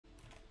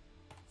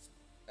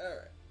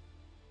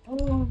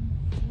Alright.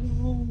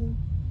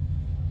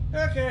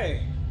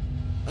 Okay.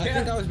 I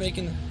think I was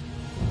making...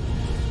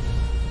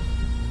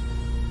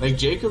 Like,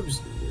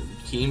 Jacob's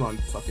team on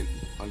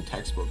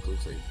textbook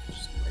looks like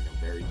just like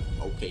a very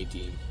okay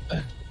team.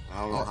 I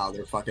don't know how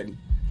they're fucking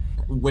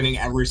winning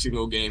every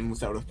single game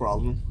without a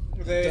problem.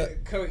 They're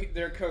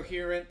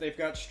coherent, they've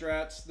got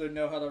strats, they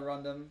know how to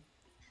run them.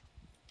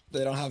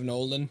 They don't have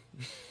Nolan.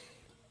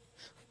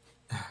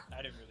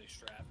 I didn't really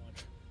strat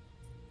much.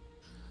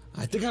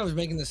 I think I was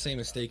making the same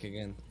mistake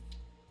again.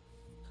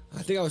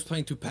 I think I was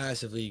playing too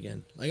passively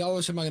again. Like,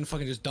 always am I gonna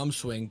fucking just dumb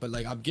swing, but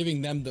like I'm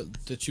giving them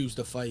to choose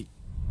the fight.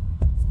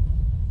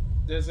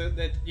 You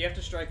have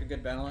to strike a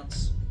good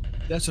balance.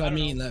 That's what I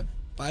mean. Know. That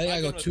I think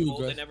I go too They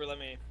aggressive. never let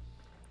me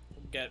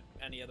get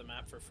any other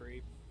map for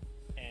free.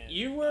 And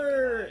You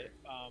were...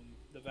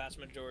 the vast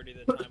majority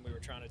of the time we were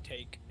trying to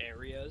take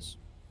areas,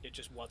 it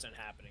just wasn't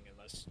happening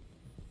unless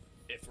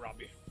if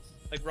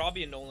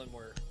Robbie and Nolan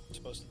were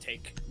supposed to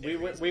take. We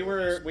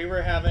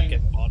were having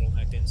get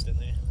bottlenecked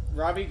instantly.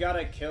 Robbie got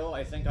a kill,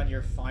 I think, on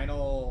your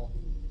final.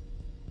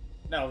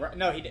 No,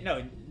 he didn't.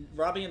 No,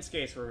 Robbie and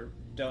Skates were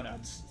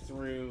donuts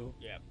through.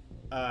 Yeah.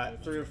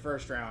 Through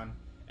first round,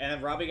 and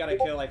then Robbie got a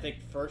kill, I think,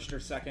 first or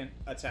second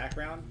attack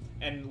round,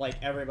 and like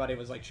everybody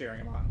was like cheering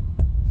him on.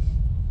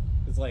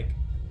 It's like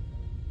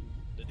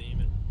The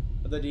demon.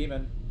 the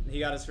demon. He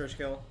got his first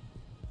kill.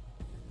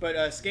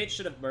 But Skates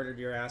should have murdered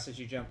your ass as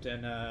you jumped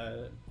in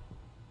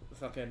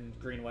fucking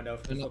green window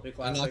for the Flippy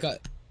Classic. I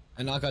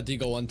got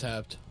Deagle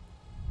untapped.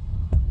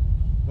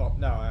 Well,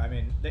 no, I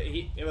mean,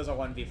 it was a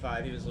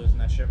 1v5. He was losing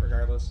that shit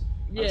regardless.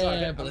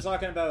 Yeah, I'm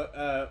talking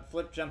about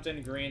Flip jumped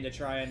in green to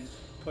try and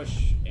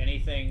push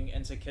anything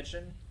into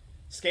kitchen.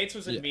 Skates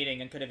was in meeting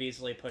and could have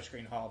easily pushed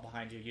green hall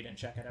behind you. You didn't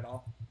check it at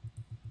all.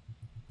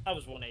 I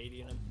was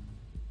 180 in him.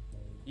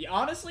 Yeah,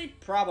 honestly,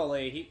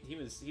 probably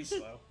he's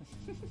slow.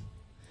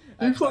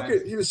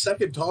 He was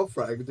second top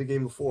frag the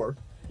game before.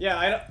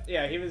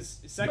 Yeah, he was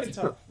second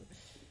top.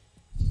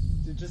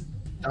 Just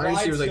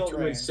Dynasty was like 2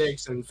 range. and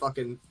 6 and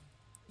fucking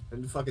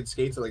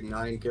Skates at like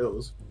 9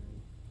 kills.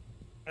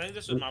 I think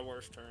this was my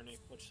worst tourney,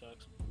 which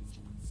sucks.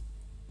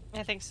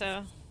 I think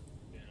so.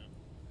 Yeah.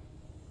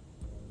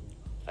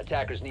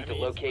 Attackers need to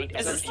locate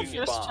Is and this the defuse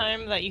first bombs.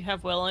 time that you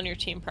have Will on your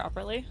team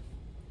properly?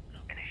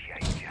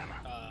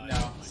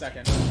 No,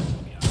 second.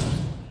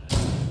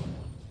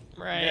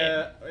 Right.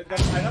 Yeah, I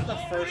thought the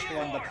first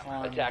one, the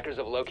pawn. Attackers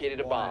have located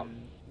a bomb.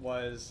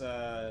 Was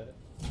when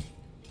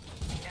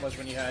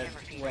you had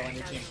Will on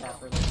your team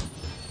properly.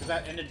 Because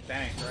that ended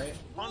bank, right?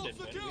 Pawn didn't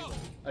win either.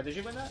 Oh, did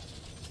you win that?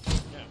 Yeah.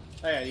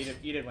 Oh yeah, you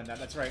did win that.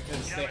 That's right,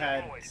 because they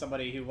had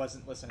somebody who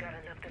wasn't listening.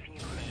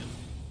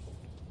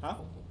 Huh?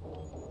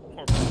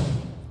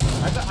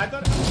 I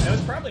thought it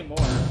was probably more.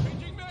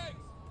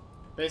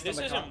 Based This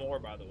on the isn't more,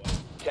 by the way.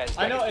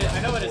 I know it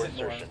isn't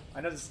more. Insertion.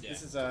 I know this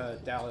is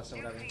Dallas or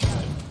whatever.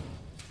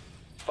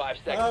 5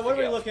 seconds. What to are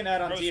we go. looking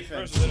at on Bro's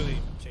defense? literally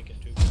taking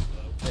 2 below.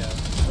 Yeah.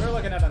 What are we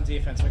looking at on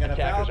defense? We got a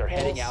Attackers Valve are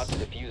heading Pulse, out to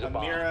defuse a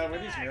bomb. Mira. Where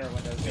are these Mira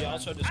windows We going?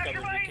 also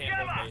discovered we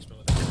can't go basement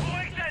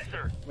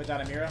without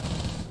Without a Mira?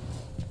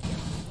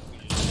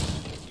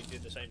 You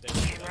did the same thing.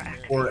 Without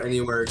Mira. Or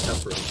anywhere except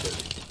for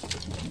Infinity.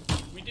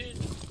 We did.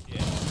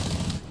 Yeah.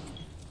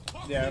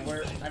 Yeah,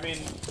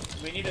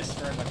 we need to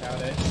start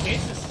without it.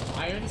 Skates is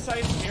Iron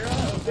Sights Mira,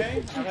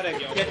 okay? I'm gonna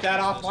get that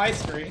off my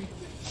screen.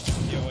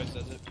 He always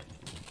does it.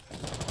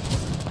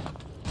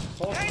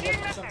 Pulse is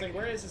looking for something.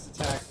 Where is this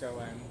attack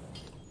going?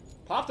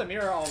 Pop the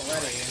Mira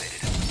already.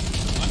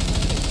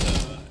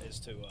 Is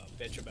to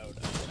bitch about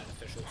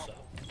beneficial sub.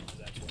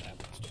 That's what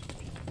happens to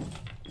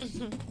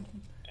me.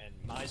 And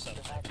my sub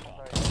is top.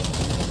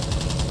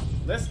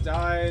 This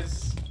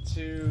dies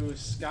to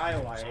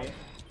Skylight.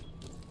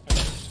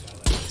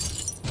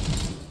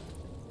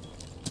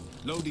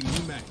 Loading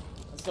new mag.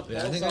 That's the Yeah,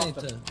 I pulse think I off need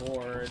the to-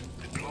 board.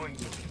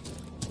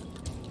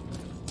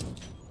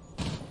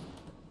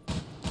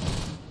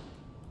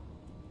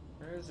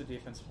 Where is the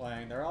defense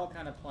playing? They're all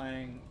kind of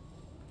playing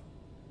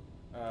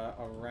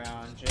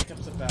around.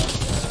 Jacob's about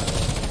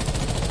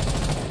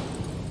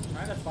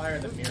trying to fire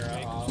the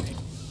Mira off.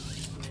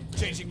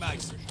 Changing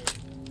mags.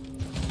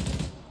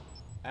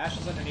 Ash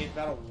is underneath,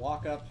 about to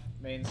walk up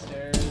main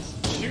stairs.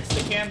 Shoots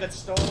the cam that's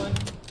stolen.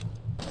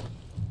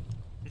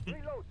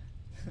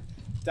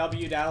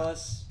 W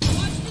Dallas.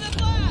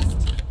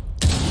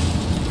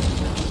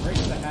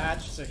 Breaks the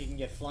hatch so he can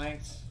get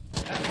flanked.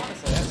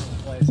 Honestly, that's some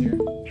plays here.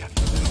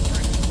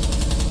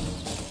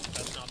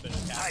 That's not been a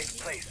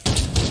captain.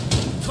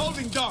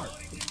 Holding dart.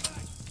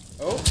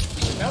 Oh,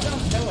 fell down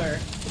pillar.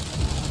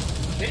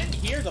 Didn't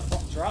hear the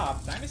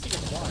drop. Dynasty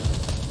gets one.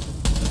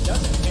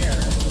 Doesn't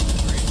care.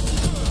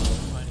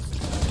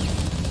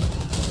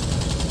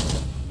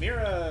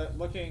 Mira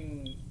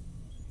looking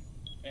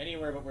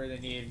anywhere but where they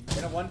need.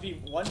 In a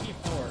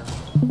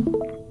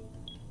 1v4.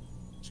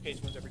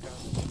 Skates wins every time.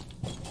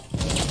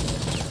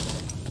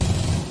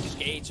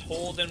 Skates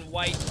holding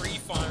white, free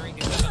firing.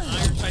 He does the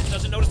iron sight,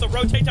 doesn't notice the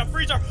rotate to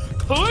freezer.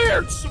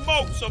 Cleared!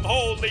 Smoke some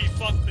holy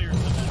fuck clears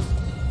the map.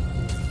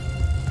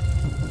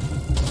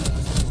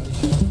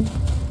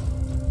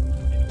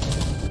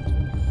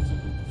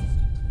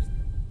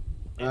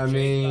 I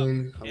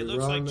mean, it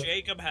looks like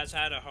Jacob has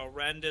had a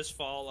horrendous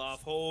fall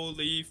off.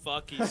 Holy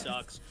fuck, he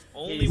sucks.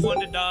 Only He's- one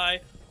to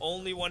die.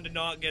 Only one to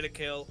not get a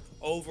kill.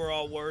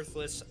 Overall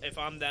worthless. If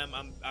I'm them,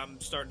 I'm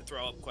starting to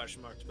throw up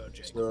question marks about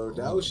Jacob. So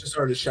that was just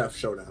started Chef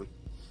Showdown.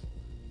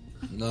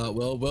 No,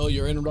 Will,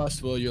 you're in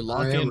Rust. Will, you're I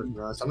locked am in. in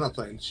Rust. I'm not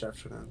playing Chef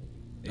Showdown.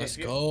 Let's If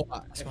you- go.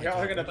 If y'all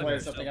are gonna play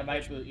something, I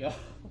might boot y'all.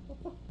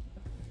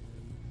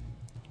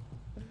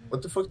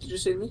 What the fuck did you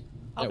say to me?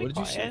 I'll be what did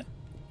you quiet.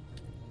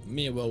 say?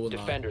 Me and Will not.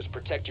 Defenders,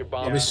 protect your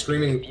I'll bombs. be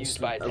screaming Defused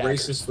by attackers.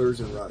 racist slurs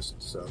in Rust.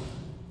 So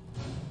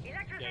Might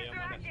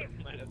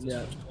have to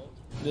Yeah. switch calls.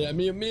 Yeah,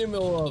 me and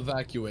Will will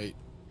evacuate.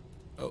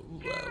 Oh,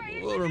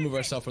 we'll remove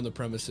ourselves from the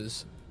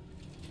premises.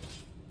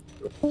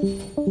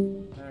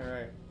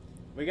 Alright.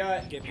 We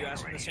got, Give you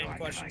asking the same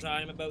questions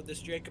I am about this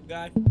Jacob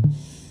guy.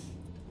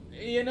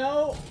 you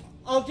know,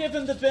 I'll give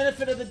him the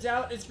benefit of the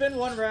doubt. It's been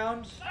one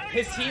round.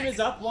 His team is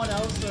up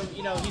 1-0, so,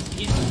 you know,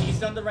 he's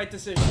done the right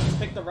decision. He's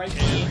picked the right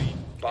team.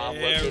 Bomb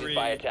located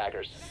by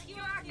attackers.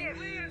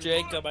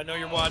 Jacob, I know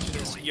you're watching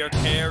this. You're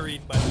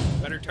carried, but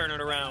better turn it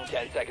around.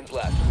 10 seconds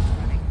left.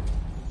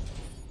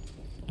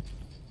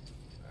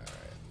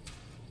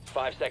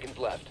 5 seconds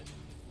left.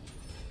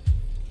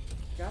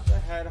 Got the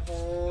head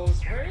holes.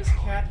 Where is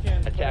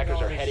Catkin? putting Attackers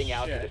all are his heading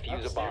out to shit?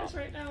 defuse a Upstairs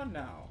bomb. right now?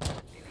 No.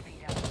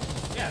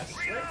 Yes.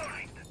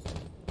 Right?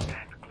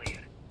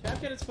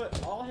 Catkin has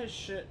put all his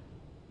shit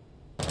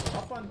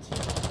up on T.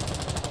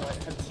 Oh, wait,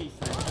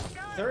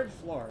 T3. Third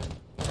floor.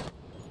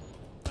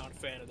 Not a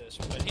fan of this,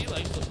 but he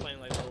likes playing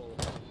like a little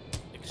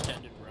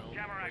extended roam.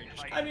 where you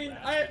just I mean,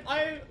 grab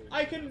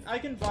I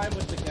can vibe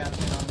with the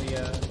Catkin on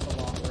the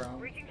long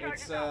roam.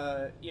 It's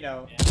you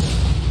know,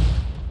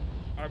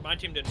 my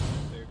team didn't do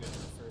very good for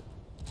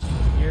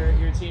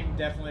your team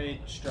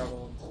definitely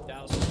struggled.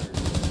 Dallas.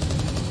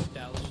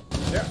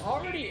 They're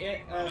already in.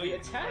 The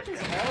attack is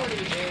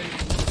already in.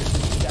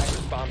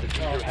 Attackers bomb the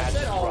Well, diffuser I has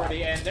said been already,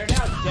 dropped. and they're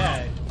now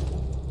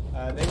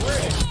dead. They were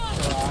in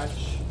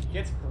garage.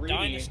 Gets greedy.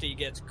 Dynasty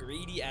gets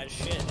greedy as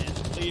shit and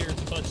clear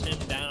puts him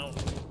down.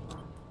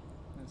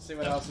 Let's see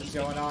what else is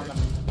going on.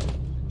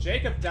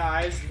 Jacob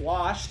dies,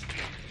 washed.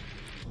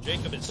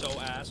 Jacob is so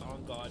ass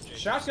on God. Jacob.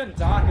 Shotgun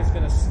Doc is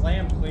gonna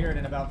slam cleared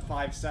in about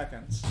 5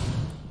 seconds.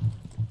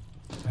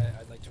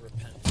 I'd like to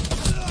repent.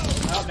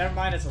 Oh, never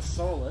mind, it's a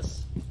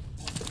Solus.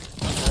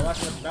 We're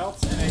left with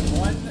belts in a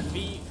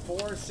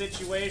 1v4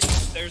 situation.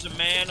 There's a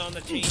man on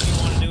the team. You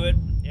want to do it?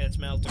 Yeah, it's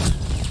Melter.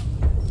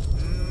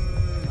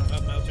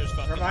 Oh, Melter's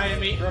fucking.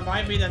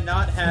 Remind me to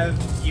not have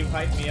you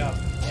hype me up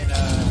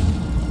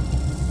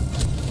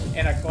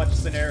in a clutch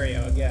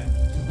scenario again.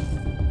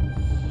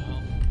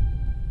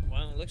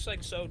 Well, it looks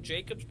like so.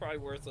 Jacob's probably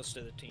worthless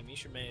to the team.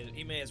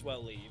 He may as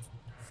well leave.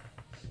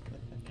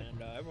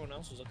 And everyone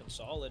else is looking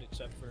solid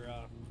except for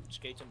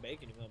Skates and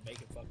Bacon. Even though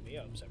Bacon fucked me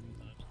up several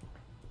times.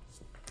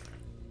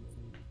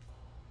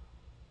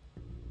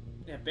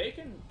 Yeah,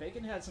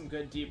 Bacon had some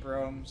good deep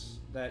roams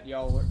that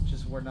y'all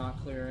were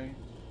not clearing.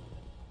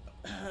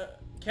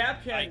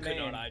 Capcan I could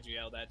main. not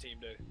IGL that team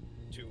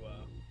to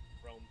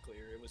roam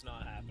clear. It was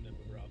not happening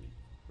with Robbie.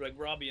 Like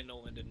Robbie and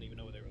Nolan didn't even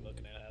know what they were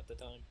looking at the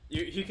time.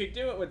 You could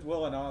do it with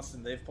Will and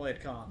Austin. They've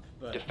played comp,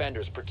 but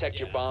Defenders, protect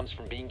your bombs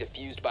from being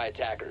defused by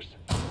attackers.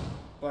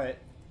 that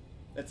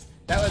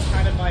was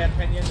kind of my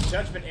opinion.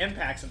 Judgment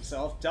impacts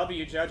himself.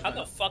 W Judgment.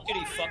 How the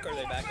fuckity fuck are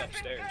they back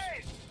upstairs?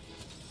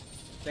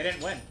 They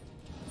didn't win.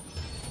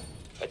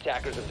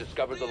 Attackers have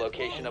discovered the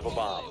location of a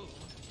bomb.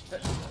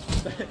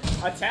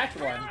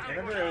 Attacked one.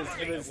 Remember, it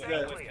was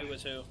the. Who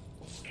was who?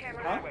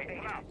 Huh?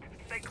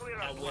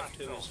 I whipped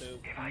who was who.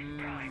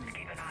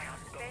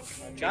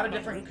 Got a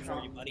different for you,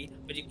 comp. buddy.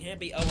 But you can't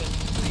be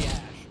 0-3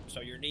 Ash, so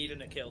you're needing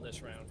to kill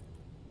this round.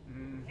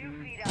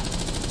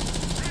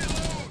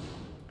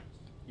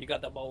 You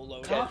got the bow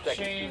loaded. Comp 10 seconds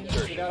to change.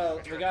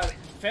 insertion. We got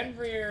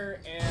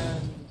Fenrir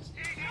and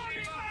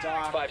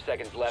Doc. 5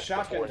 seconds left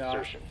Shotgun before Doc.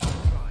 insertion.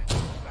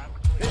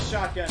 This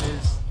shotgun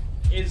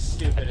is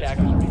stupid. as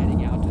Attackers fuck. are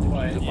heading out to defuse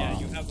But a Yeah,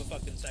 bomb. you have a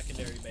fucking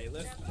secondary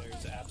bailiff.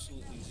 There's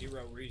absolutely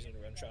zero reason to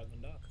run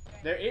shotgun Doc.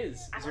 There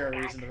is zero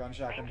reason to run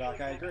shotgun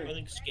Doc. I I agree.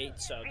 think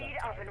Skates got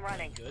up and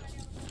running. good.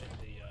 And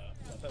the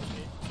clubhouse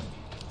game.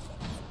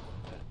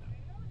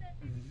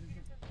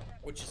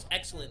 Which is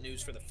excellent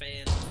news for the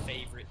fans'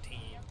 favorite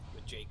team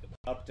with Jacob.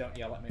 Up, don't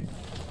yell at me.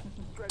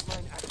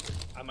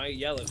 I might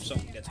yell if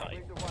something gets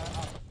hyped.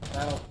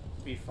 That'll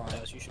be fine.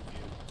 Yes, you should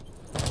mute.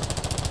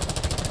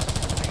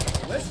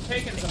 Liz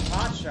taking some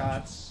hot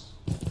shots.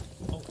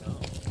 Oh no.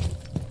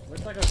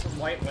 Looks like it's some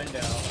white window.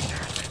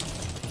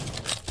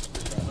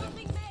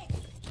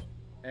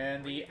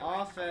 And the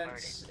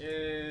offense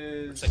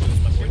is Looks like it was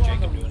my boy two on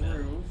Jacob the doing that.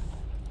 roof.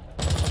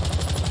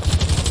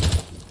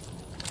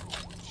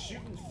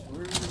 Shooting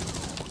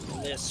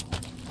through. Lisp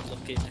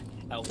looking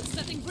out.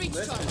 Setting breach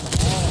Liz is all charge.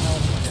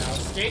 healthy now.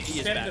 Skate He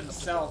is spinned back up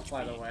himself, to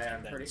by full the way. HP,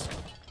 I'm pretty.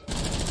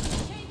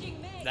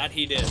 Changing main. That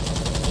he did.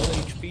 Full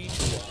HP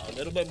to a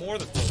little bit more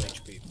than full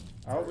HP.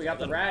 Oh, we got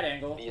the rat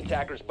angle. The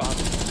attackers bomb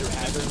diffuser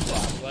has been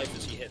dropped. Life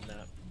is he hitting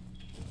that?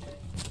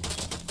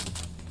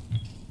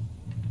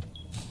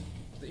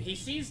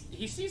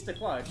 he sees the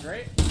clutch,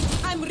 right?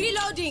 I'm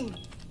reloading.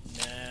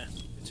 Nah,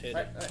 it's hidden.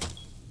 Right.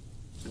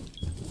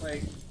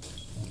 Like,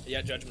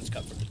 Yeah, Judgment's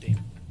cut from the team.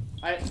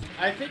 I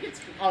think it's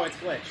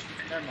glitched.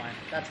 Never mind.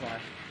 That's why.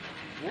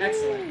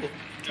 Excellent.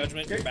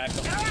 Judgment, you're back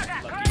up.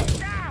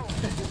 Lucky.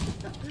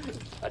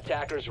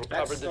 Attackers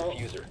recovered the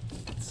diffuser.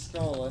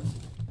 Stolen.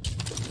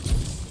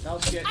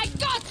 I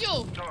got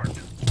you.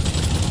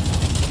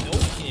 No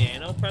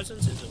piano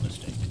presence is a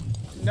mistake.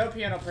 No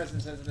piano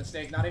presence is a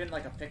mistake. Not even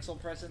like a pixel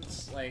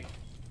presence. Like.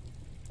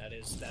 That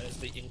is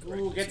the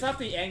incorrect. Ooh, gets off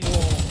the angle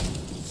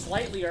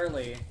slightly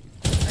early.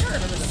 I gotta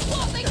remember this.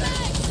 Swapping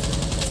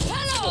bags.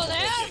 Hello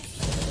there.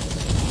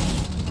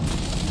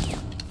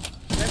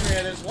 Remember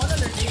here, there's one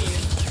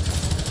underneath.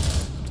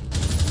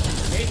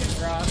 Agent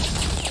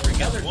drops. Or he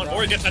gets one,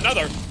 or he gets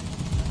another.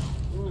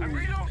 Ooh. I'm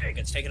reloading.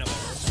 Gets taken up.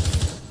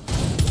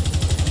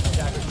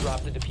 Attackers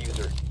dropped the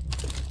diffuser.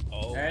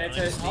 Oh, and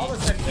nice. it's all of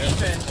a sudden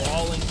even.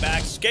 Falling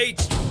back,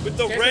 Skates with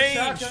the Skates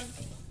range. shotgun.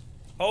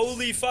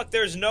 Holy fuck!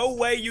 There's no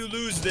way you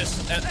lose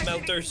this at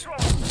Melters.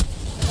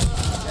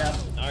 Yeah.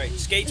 All right,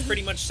 Skates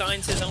pretty much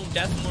signs his own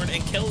death warrant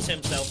and kills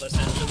himself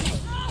essentially.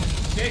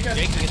 Jacob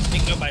gets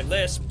taken up by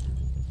Lisp.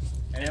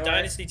 Anyway. And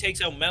Dynasty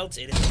takes out Melts.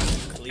 It is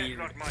clear.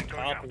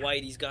 Top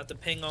white. He's got the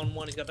ping on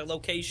one. He's got the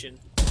location.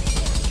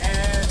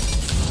 And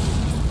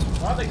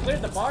well, they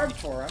cleared the barb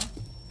for him.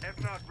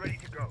 F0 ready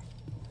to go.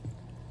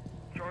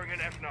 Throwing an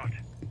F0.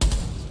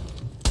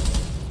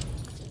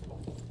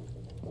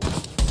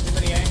 Too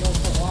many angles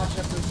to watch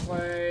up this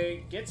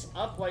way. Gets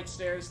up white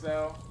stairs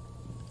though.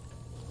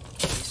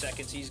 20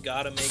 seconds. He's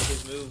got to make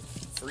his move.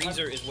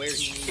 Freezer is where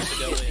he needs to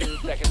go in. 2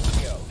 seconds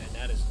to go. And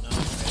that is not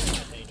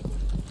attainable.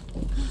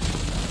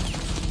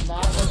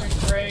 Not looking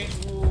great.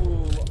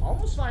 Ooh,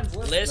 almost finds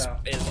Lisp Lisp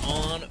though. is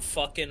on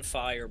fucking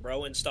fire.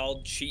 Bro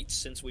installed cheats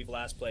since we've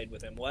last played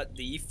with him. What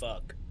the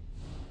fuck?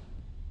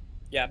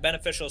 Yeah,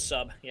 beneficial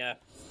sub. Yeah.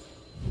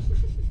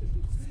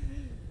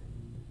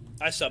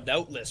 I subbed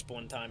out Lisp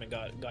one time and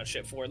got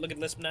shit for it. Look at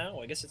Lisp now.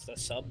 I guess it's the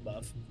sub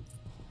buff.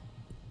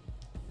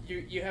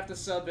 You have to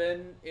sub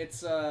in.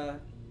 It's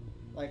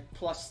like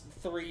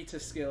 +3 to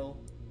skill,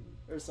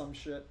 or some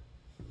shit.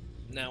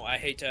 Now I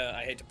hate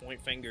to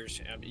point fingers.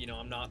 You know,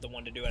 I'm not the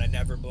one to do it. I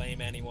never blame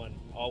anyone.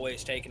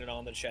 Always taking it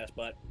on the chest.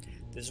 But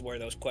this is where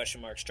those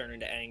question marks turn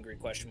into angry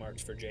question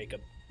marks for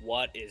Jacob.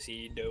 What is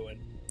he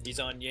doing? He's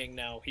on Ying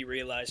now. He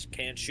realized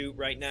can't shoot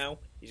right now.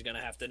 He's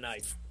gonna have to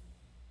knife.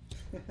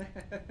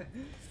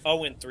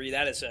 0-3.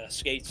 That is a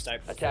Skates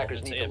type.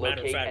 Attackers need to matter of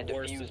locate fact, and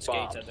worse than defuse Skates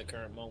bombs. at the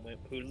current moment.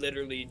 Who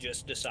literally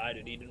just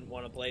decided he didn't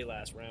want to play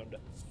last round.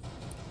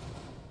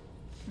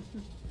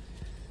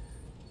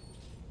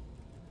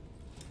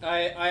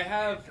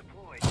 I'm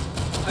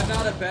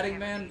not a betting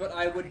man, but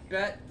I would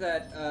bet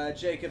that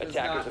Jacob is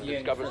Attackers not have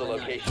Ying discovered for the the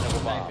location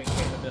of a bomb. knifing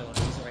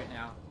capabilities right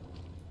now.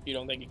 You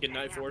don't think he can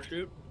knife or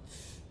shoot?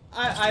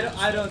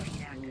 I don't.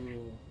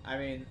 Ooh, I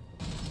mean,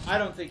 I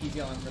don't think he's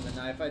going for the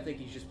knife. I think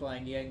he's just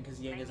playing Ying because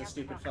Ying is a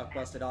stupid fuck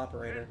busted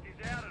operator.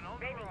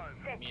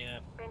 Yeah,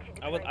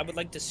 I would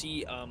like to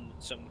see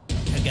some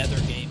together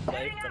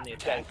gameplay from the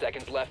 10 attack.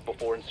 seconds left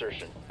before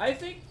insertion. I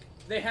think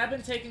they have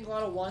been taking a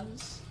lot of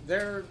ones.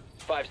 They're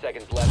 5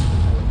 seconds left.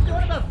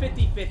 going about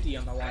 50-50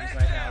 on the ones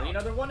right now. You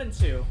know, they're 1 and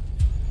 2.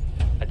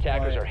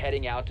 Attackers Right. are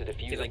heading out to I defuse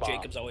feel the like bomb.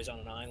 Jacob's always on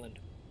an island.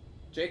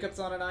 Jacob's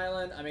on an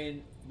island. I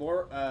mean,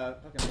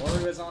 fucking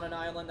Moru was on an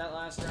island that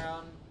last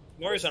round.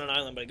 Warrior's on an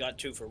island, but he got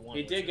 2 for 1.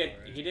 He which did is get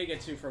alright. he did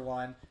get 2 for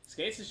 1.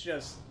 Skates is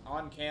just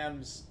on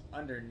cams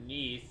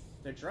underneath.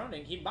 They're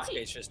droning. He might.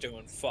 Skate's just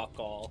doing fuck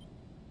all.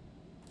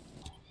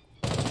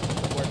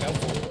 Work out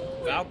for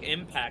him. Valk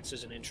Impacts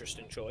is an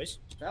interesting choice.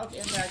 Valk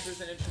Impact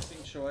is an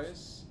interesting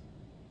choice.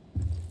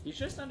 He's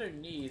just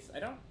underneath. I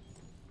don't.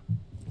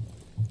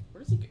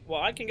 Where does he? Well,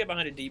 I can get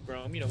behind a deep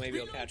roam. You know, maybe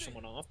he'll catch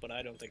someone off, but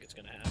I don't think it's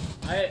gonna happen.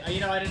 I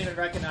didn't even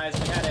recognize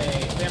we have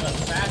a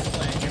fast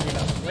playing here. We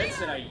have a Blitz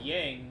and a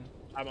Ying.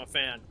 I'm a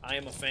fan. I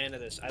am a fan of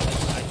this. I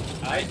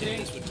I did think-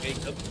 this with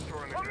Jacob.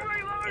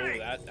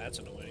 Oh, that's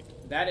annoying.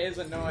 That is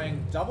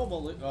annoying. Double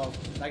balloon. Well,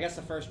 I guess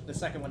the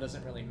second one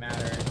doesn't really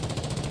matter.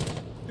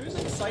 Who's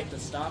in sight to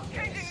stop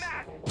this?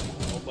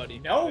 Nobody.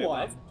 No Are they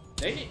one. above?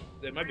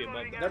 They might be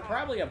above. They're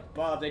probably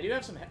above. They do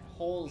have some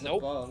holes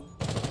Nope. above.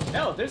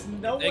 No, there's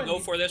no They one. go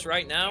for this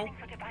right now.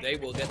 They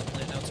will get the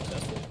plant out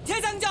successfully.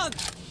 대장전.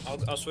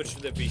 I'll switch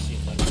to the VC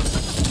and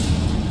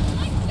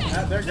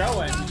let They're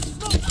going.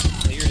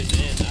 Cleared is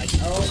in. I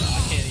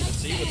can't even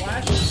see what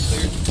Flashes.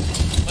 cleared.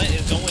 Plant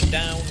is going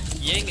down.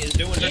 Ying is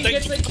doing her Ying thing.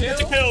 gets a kill.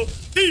 Gets a kill.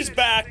 He's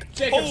back.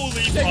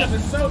 Holy Jacob fuck.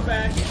 is so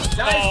back. Oh,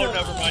 Dies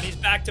never mind. He's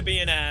back to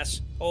being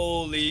ass.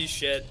 Holy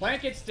shit.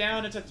 Plant gets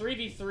down. It's a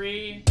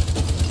 3v3.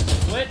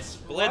 Blitz.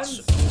 Blitz.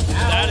 Runs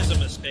out. That is a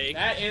mistake.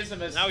 That is a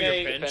mistake. Now you're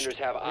pinched. Defenders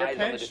have You're eyes on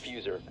the pinched.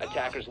 diffuser.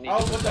 Attackers need Oh,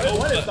 to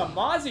what is the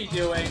Mozzie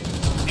doing?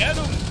 Get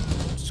him.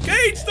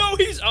 Skates though.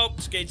 He's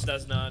up. Skates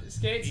does not.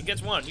 Skates. He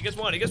gets one. He gets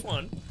one. He gets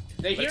one.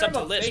 They But hear it's up him.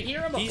 to Lisp. They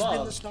hear him He's been the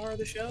above. star of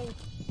the show.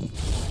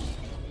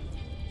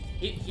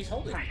 He's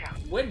holding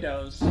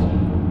windows.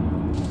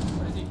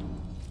 What is he?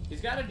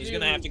 He's got to do. He's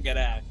gonna have to get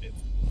active.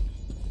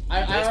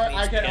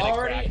 I can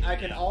get I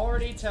can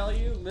already tell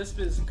you, Lisp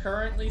is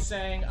currently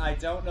saying, I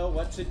don't know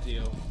what to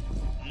do.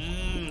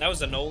 That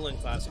was a Nolan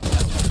classic.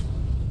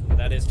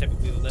 That is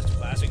typically the Lisp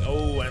classic.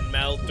 Oh, and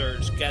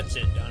Melters gets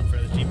it done for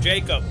the team.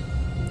 Jacob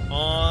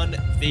on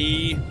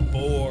the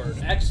board.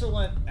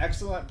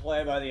 Excellent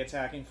play by the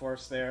attacking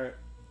force there.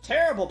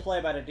 Terrible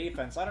play by the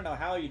defense. I don't know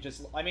how you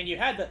just. I mean, you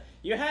had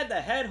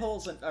the head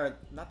holes and or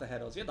not the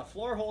head holes. You had the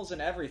floor holes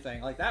and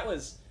everything. Like that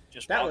was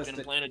just that walked was in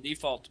and planted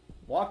default.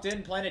 Walked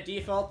in, planted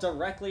default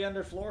directly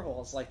under floor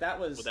holes. Like that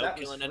was without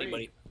killing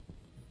anybody.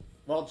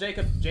 Well,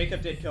 Jacob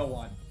did kill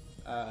one.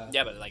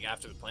 Yeah, but like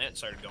after the plant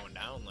started going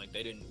down, like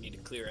they didn't need to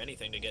clear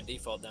anything to get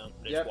default down.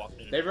 They just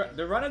walked in.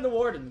 They're running the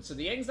warden, so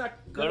the Ying's not.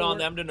 Good on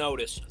them to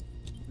notice.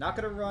 Not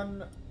gonna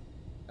run.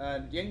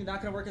 Ying's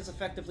not gonna work as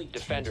effectively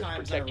Defenders, 2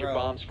 times protect in a row.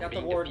 your bombs from Got the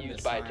being warden defused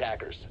this by time.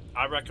 attackers.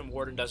 I reckon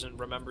Warden doesn't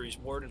remember he's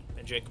Warden,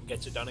 and Jacob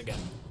gets it done again.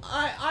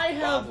 I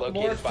have Bomb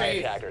more located by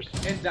faith attackers.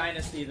 in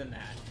Dynasty than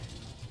that.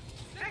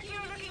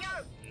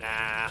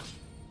 Nah.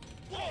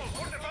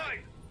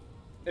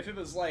 If it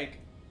was like,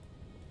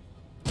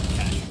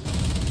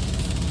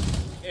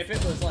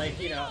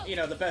 you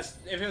know the best.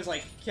 If it was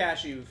like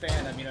Cashew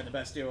Phantom, you know, the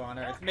best duo on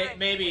Earth.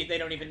 Maybe they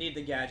don't even need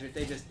the gadget.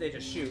 They just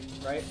shoot,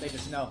 right? They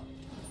just know.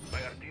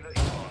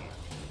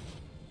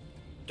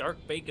 Dark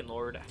Bacon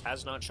Lord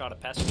has not shot a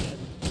pest yet.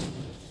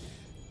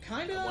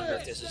 Kinda. I wonder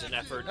if this is an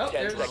effort. Oh,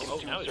 10 there's seconds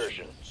to now he's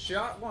insertion.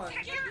 shot one.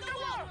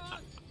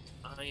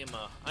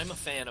 I'm a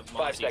fan of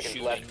 5 Mozzie seconds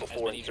shooting left as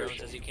before many drones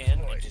insertion. as he can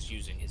and just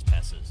using his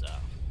pests as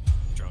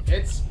drone.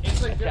 It's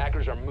a good.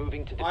 Attackers are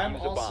moving to defuse I'm a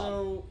bomb.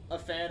 also a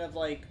fan of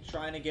like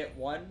trying to get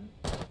one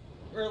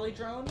early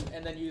drone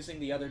and then using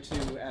the other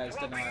two as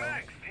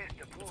denial.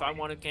 If I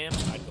wanted cams,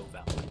 I'd go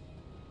Valor.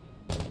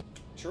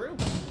 True.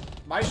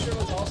 Maestro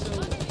is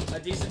also a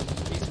decent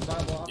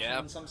viable option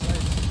on some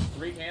sites.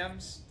 3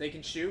 cams, they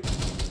can shoot.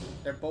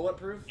 They're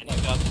bulletproof. And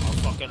he got a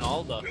fucking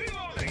Alda.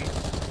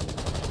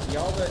 The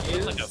Alda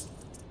is Like a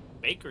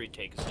bakery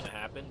take is gonna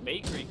happen.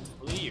 Bakery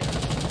clear.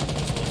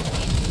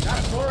 got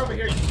a floor over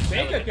here.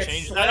 Jacob gets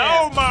Change slammed.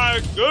 that. Oh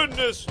my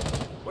goodness!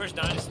 Where's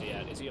Dynasty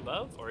at? Is he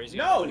above or is he?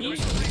 No, under?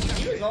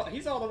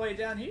 he's all the way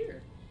down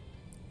here.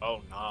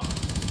 Oh no.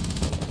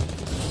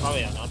 Oh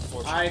yeah, not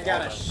unfortunate. I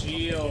got a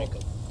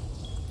shield.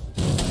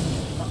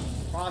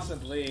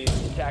 Possibly.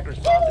 Attackers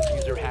bomb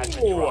diffuser has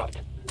been dropped.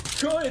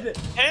 Good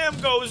Cam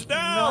goes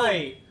down.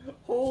 night.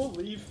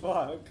 Holy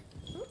fuck.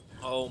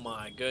 Oh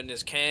my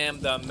goodness,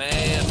 Cam the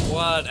man,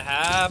 what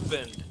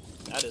happened?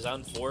 That is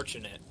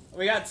unfortunate.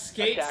 We got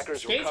Skates.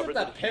 Attackers Skates with recovered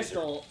the the diffuser.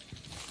 pistol.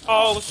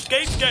 Oh,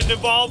 Skate's getting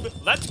involved.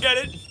 Let's get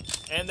it.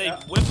 And they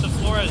whip the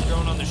Flores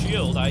drone on the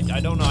shield. I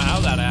don't know how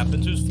that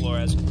happens. Who's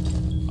Flores?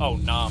 Oh,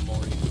 nah,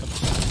 Maury.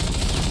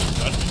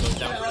 Judgment goes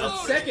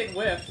down. Second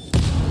whiff.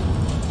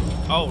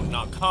 Oh,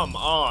 no, come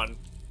on.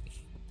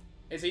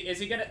 Is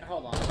he gonna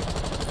hold on?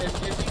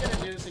 Is he gonna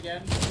do this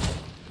again?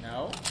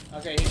 No.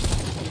 Okay,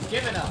 he's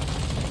given up.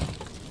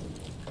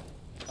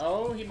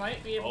 Oh, he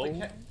might be able to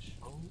catch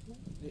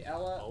the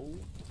Ella. Oh.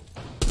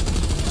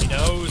 He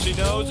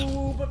knows.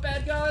 Ooh, but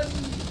bad gun.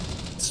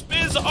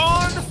 Spiz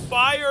on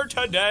fire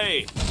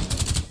today.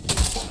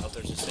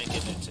 Melters is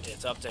thinking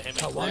it's up to him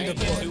and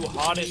the 2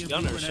 hottest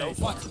gunners so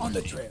far. On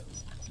the trail.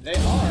 They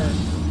are.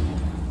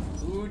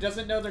 Ooh,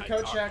 doesn't know their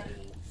code check.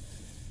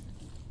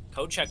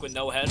 Code check with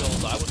no head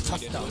hold. I wouldn't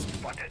read into it.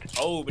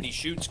 Oh, but he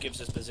shoots, gives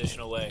his position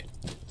away.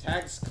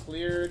 Tag's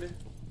cleared.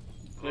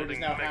 Cleared is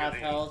now half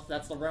health.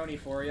 That's Laroni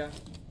for you.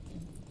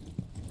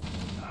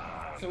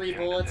 3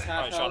 bullets,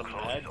 half Probably shot health. him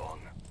in the head.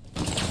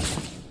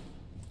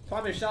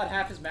 Probably shot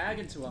half his mag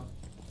into him.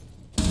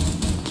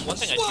 One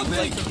thing I do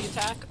like from the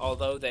attack,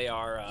 although they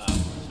are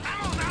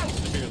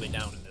severely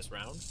down in this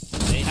round,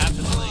 they have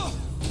to play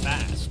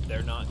fast.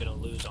 They're not going to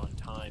lose on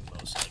time,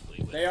 most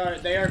likely.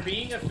 They are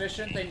being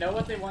efficient. They know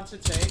what they want to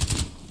take.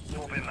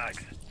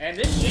 And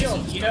this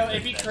shield, you know,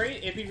 it'd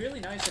be really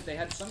nice if they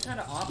had some kind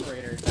of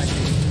operator that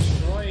could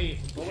destroy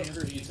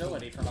bulletproof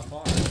utility from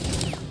afar.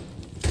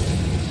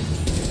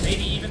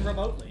 Maybe even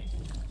remotely.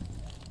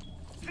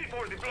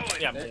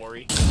 Yeah,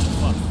 Maury.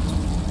 Fuck.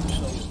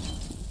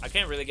 I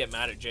can't really get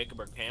mad at Jacob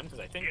or Cam because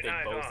I think they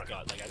both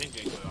got, like, I think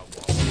Jacob got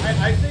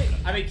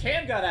walled. I mean,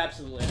 Cam got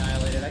absolutely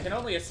annihilated. I can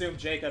only assume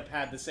Jacob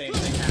had the same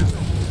thing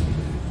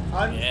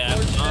happen. Yeah,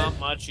 not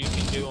much you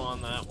can do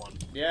on that one.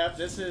 Yeah,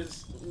 this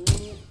is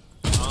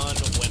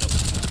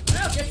unwinnable.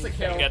 Well, gets the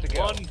kill. Get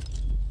one.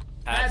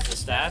 Adds the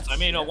stats. I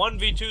mean, a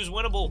 1v2 is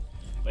winnable,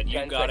 but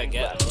you gotta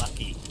get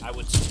lucky. I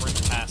would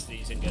sprint past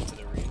these and get to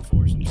the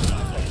reinforcements.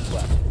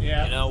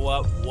 Yeah. You know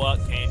what?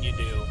 What can you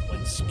do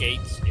when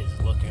Skates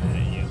is looking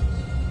at you?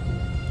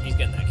 He's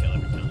getting that kill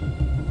every time.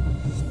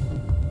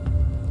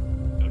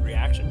 Good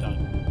reaction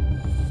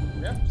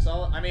time. Yep.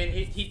 So I mean,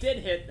 he did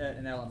hit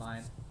an Ella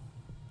mine.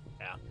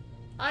 Yeah.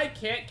 I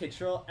can't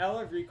control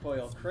Ella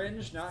recoil.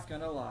 Cringe, not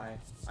gonna lie.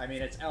 I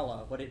mean, it's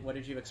Ella. What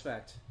did you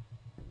expect?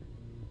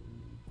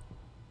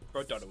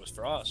 I thought it was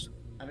for us.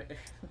 I mean,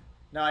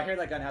 no, I hear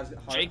that gun has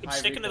Jacob's high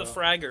sticking recoil. to the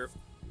fragger.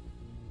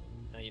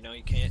 Now, you know,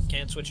 you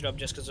can't switch it up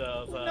just because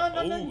of...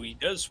 No. he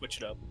does switch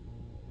it up.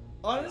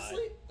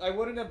 Honestly, I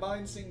wouldn't have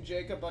mind seeing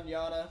Jacob on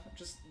Yana.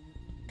 Just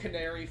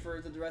canary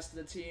for the rest of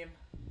the team.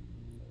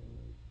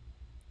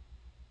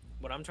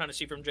 What I'm trying to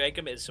see from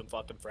Jacob is some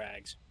fucking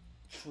frags.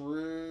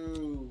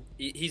 True.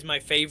 He's my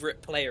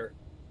favorite player.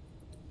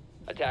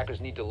 Attackers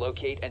need to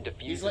locate and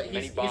defuse as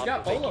many He's bombs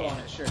got as they Bolo can.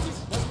 on his shirt. He's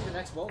supposed to be the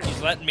next Bolo.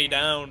 He's letting me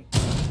down.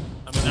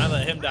 I mean, I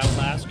let him down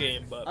last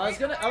game, but I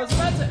was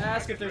about to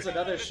ask if there's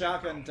another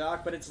shotgun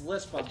Doc, but it's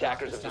Lisp on Doc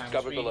Attackers this have time,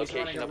 discovered which the means he's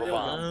location running of a real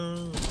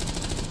bomb.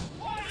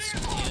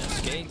 yeah,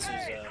 Skates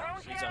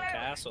is he's on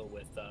castle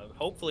with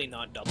hopefully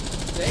not double.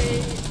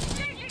 They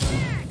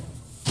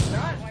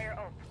not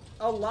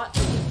a lot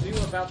they can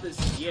do about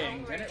this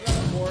Ying. They didn't run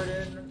a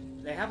Warden.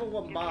 They have a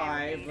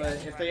Wamai, but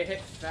if they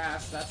hit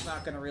fast, that's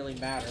not going to really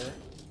matter.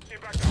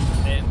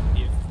 And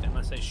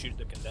unless they shoot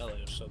the Candela,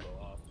 it'll still go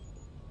off.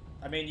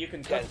 I mean, you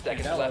can 10 cook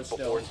seconds Candela left still.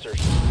 before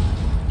insertion.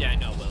 Yeah, I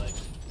know, but like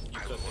you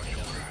cook the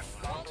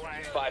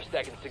Candela. 5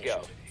 seconds to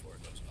go.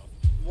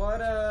 What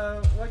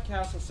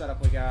castle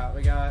setup we got?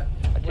 We got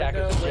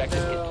Attackers' window,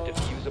 objective window, is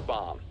to defuse a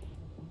bomb.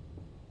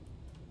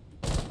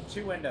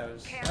 2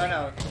 windows. Oh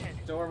no,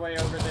 doorway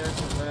over there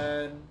to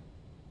red.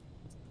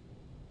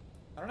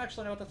 I don't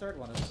actually know what the third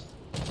one is.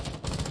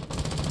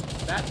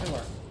 That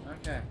door.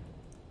 Okay.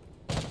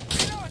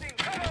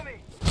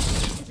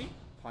 Is he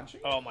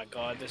punching? Oh my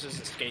god, this is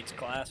the Skates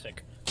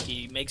classic.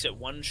 He makes it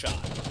one shot.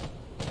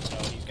 So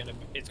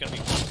it's gonna be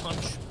one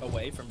punch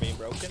away from being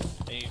broken,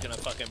 and he's gonna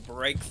fucking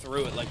break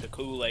through it like the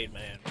Kool-Aid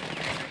man.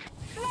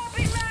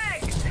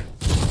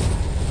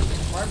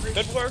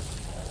 Good work.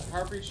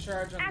 Heart breach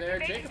charge on there.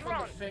 Jacob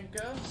on the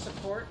Finka.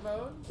 Support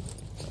mode.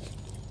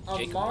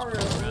 Jacob Amaru.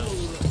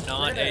 is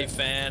not a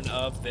fan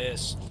of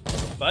this,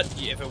 but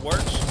if it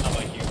works, I'm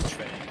a huge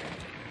fan.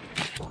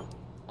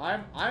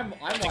 I'm I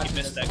think watching he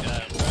missed this. that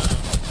guy.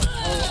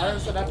 Oh, I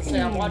was about to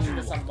say I'm watching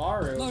this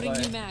Amaru, Loading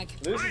but new mag.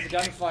 loses the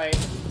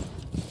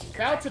gunfight.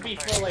 About to be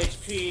full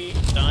HP.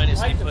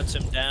 Dynasty Like the- puts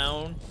him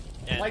down,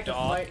 and like the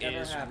Doc fight never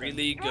is happened.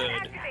 really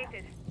good.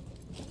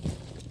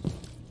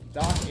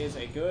 Doc is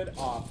a good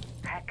op.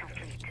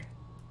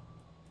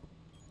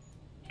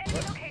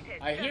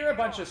 I hear a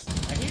bunch of.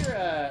 I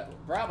hear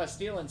Brava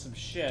stealing some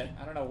shit.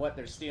 I don't know what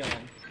they're stealing.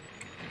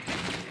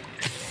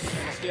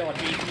 Gonna steal a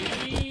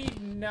BP.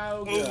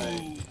 No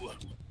good. Ooh.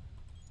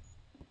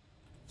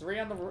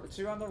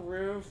 2 on the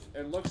roof.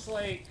 It looks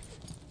like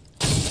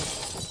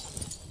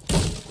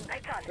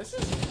this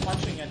is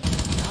punching in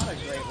not a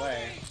great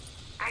way.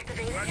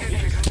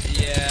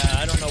 Yeah,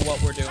 I don't know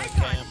what we're doing,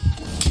 Cam.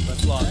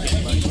 Let's lock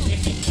in, buddy.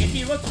 If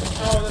you look,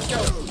 oh, let's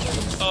go.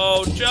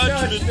 Oh,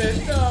 Judgment!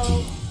 Judgment,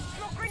 no.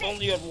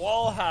 Only on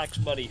wall hacks,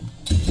 buddy.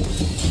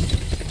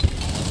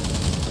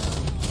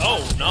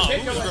 Oh, nah.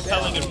 Jacob Who's went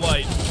repelling down. in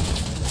white?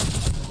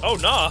 Oh,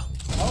 nah.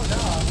 Oh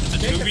no. It's a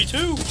Jacob-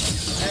 2v2.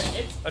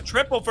 It's, A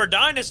triple for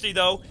Dynasty,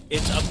 though.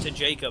 It's up to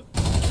Jacob.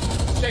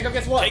 Jacob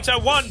gets what? Takes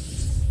out 1.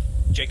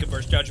 Jacob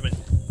versus Judgment.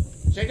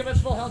 Jacob has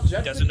full health.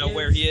 Judgment Doesn't know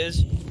where he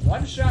is.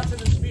 1 shot to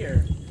the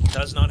spear.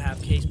 Does not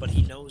have Case, but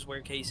he knows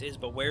where Case is.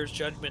 But where's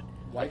Judgment?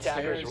 White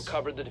Attackers stairs.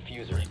 recovered the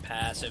diffuser.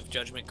 Passive.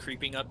 Judgment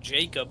creeping up.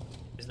 Jacob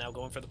is now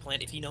going for the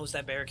plant. If he knows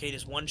that barricade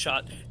is 1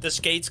 shot, the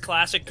Skates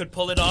Classic could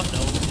pull it off. No,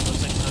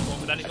 looks like he's not going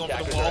for that. He's going for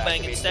the Attackers wall are bang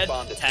activating instead. the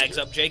bomb diffuser. Tags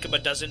up Jacob,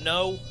 but doesn't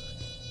know.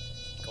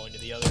 Going to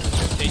the other.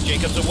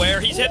 Jacob's aware.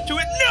 He's hit to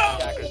it. No!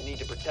 Attackers need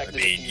to protect the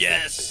I mean, diffuser.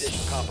 yes.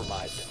 Position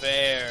compromised.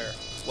 Fair.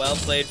 Well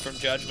played from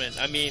Judgment.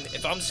 I mean,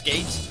 if I'm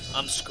Skates,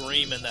 I'm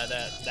screaming that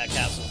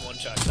castle's 1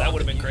 shot. 'Cause that would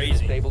have been crazy.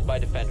 Disabled by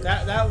defenders.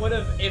 That would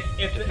have if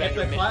the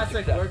mission classic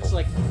successful. works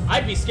like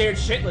I'd be scared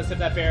shitless if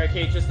that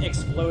barricade just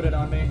exploded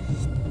on me.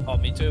 Oh,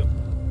 me too.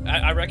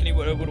 I reckon it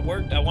would have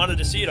worked. I wanted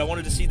to see it. I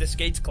wanted to see the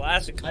Skates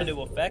Classic come into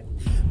effect.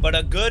 But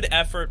a good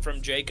effort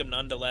from Jacob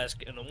nonetheless.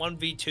 In a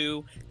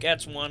 1v2,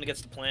 gets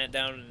the plant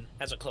down, and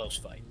has a close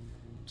fight.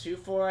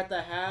 2-4 at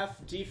the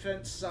half.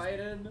 Defense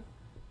sided.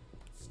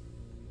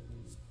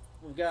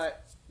 We've got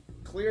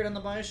cleared on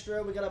the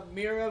Maestro. We got a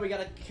Mira. We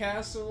got a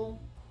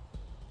Castle,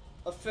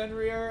 a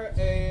Fenrir,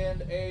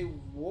 and a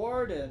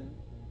Warden.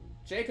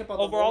 Jacob on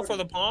the Overall for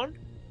Warden. the pawn,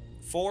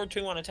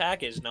 4-2 on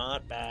attack is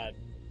not bad.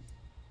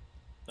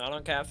 Not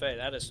on Cafe.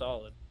 That is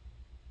solid.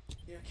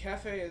 Yeah,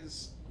 Cafe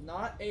is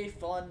not a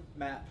fun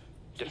map.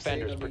 to say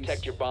Defenders, the protect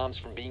least. your bombs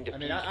from being I defused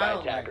mean, I by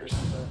don't like attackers.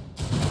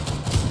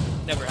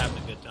 this, Never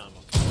having a good time.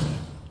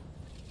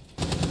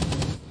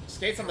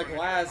 Skates on the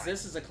glass.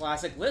 This is a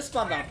classic. Lisp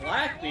on the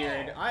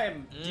Blackbeard. I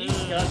am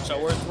disgusted.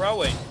 So we're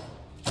throwing.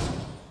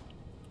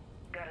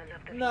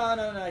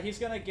 No. He's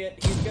gonna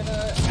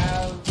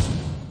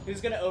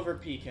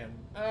overpeak him.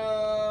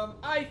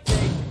 I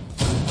think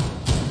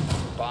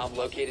Bomb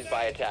located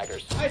by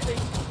attackers.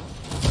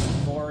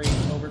 Mori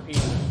overpeaks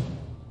him.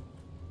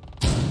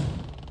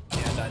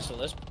 Yeah, dice to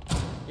Lisp.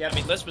 Yeah, I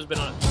mean, Lisp has been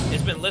on.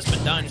 It's been Lisp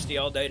and Dynasty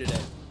all day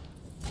today.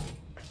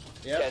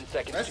 Yep. 10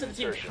 seconds Rest to of the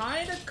team insertion.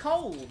 kind of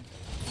cold.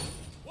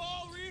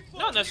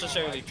 Not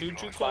necessarily too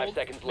cold. 5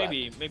 seconds left.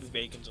 Maybe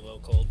Bacon's a little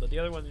cold, but the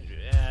other ones,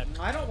 yeah.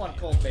 I don't want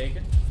cold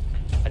bacon.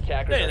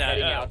 Attackers They're are not,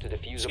 heading out to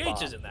defuse a Skates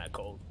bomb. isn't that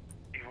cold.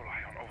 Evil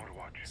eye on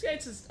Overwatch.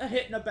 Skates is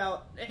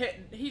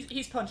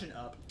he's punching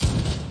up.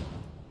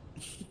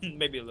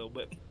 Maybe a little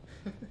bit.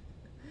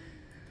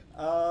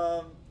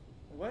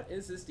 What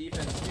is this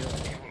defense doing?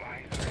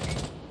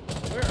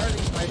 Where are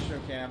these Maestro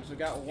cams? We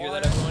got Hear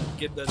one. that, everyone?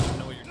 Kid doesn't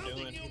know what you're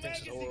doing. He thinks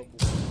it's horrible.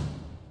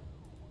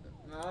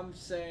 I'm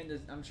saying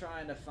that I'm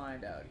trying to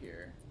find out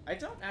here. I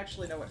don't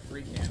actually know what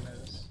free cam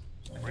is.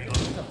 I forget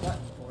there's a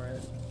button for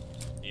it.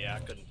 Yeah, I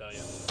couldn't tell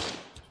you.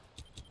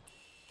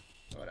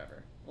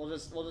 Whatever. We'll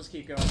just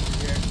keep going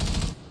through here.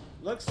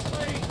 Looks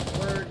like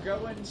we're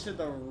going to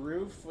the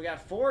roof. We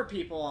got 4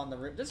 people on the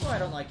roof. This is why I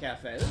don't like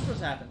cafe. This is what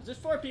happens. There's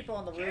 4 people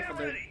on the roof, and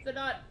they're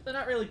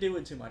not really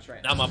doing too much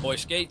right now. Now my boy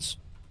Skates.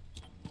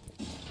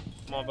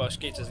 My boy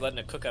Skates is letting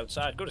it cook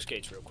outside. Go to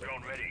Skates real quick.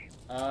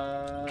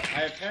 I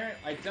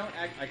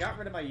got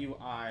rid of my UI.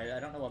 I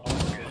don't know what button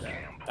to do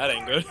that. That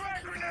ain't good.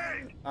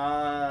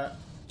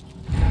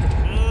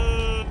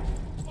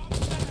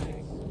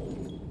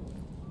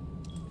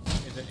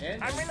 Is it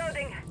in? I'm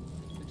reloading.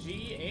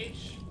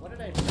 GH? What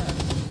did I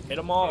press? Hit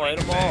them all, hit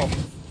them all.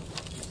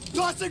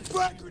 Tossing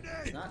frag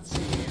grenade! Not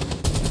seeing.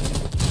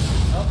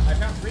 Oh, I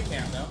found free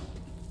cam though.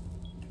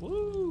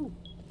 Woo!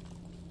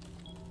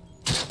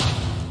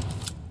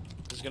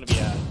 This is gonna be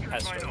a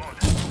test.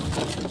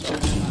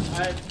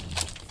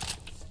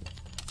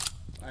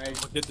 I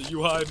get the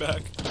UI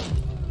back.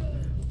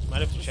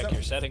 Might have to check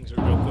your settings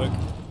real quick.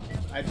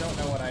 I don't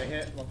know what I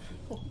hit.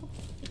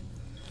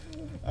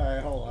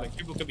 Alright, hold on. Like,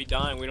 people could be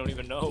dying, we don't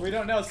even know. We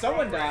don't know.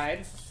 Someone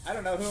died. I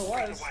don't know who it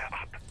was.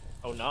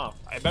 Oh no,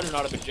 I better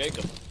not have been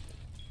Jacob.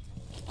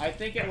 I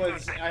think it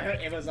was. I heard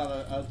it was I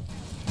don't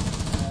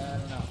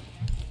know.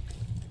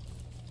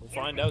 We'll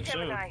find out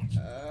soon.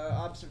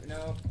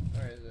 No.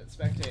 Where is it?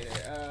 Spectator.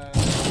 I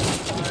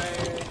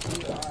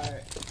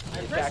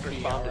pressed Attacker's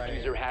B bomb already.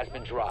 diffuser has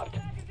been dropped.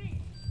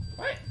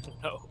 What?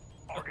 No.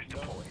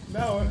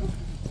 No.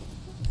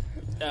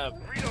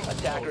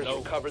 Attackers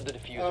recovered the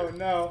diffuser. Oh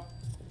no.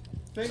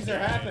 Things are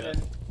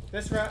happening.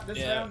 This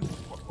round.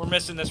 We're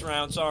missing this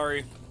round,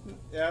 sorry.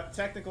 Yep,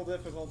 technical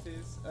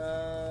difficulties.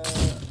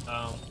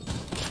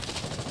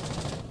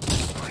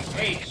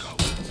 H.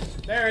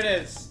 There it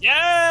is.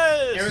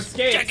 Yes! It was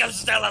Skates. Jacob's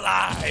still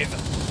alive!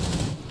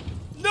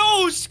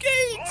 No,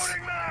 Skates!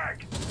 I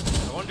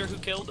wonder who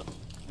killed him.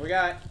 We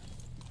got.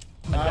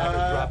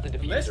 Attackers dropped the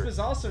diffuser. Lisp is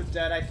also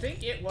dead. I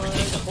think it was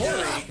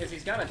Corey because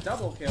he's got a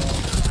double kill.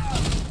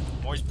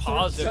 More's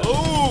positive.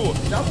 Ooh!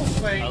 Double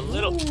swing. A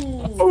little.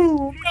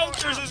 Ooh.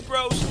 Melters is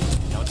gross.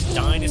 Now it's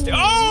Dynasty.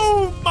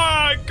 Oh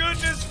my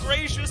goodness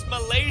gracious,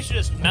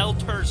 malicious.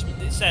 Melters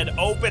said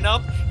open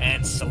up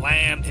and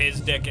slammed his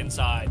dick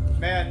inside.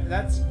 Man,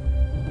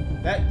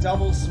 that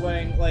double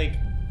swing. Like,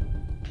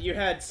 you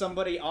had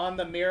somebody on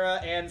the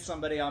Mira and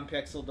somebody on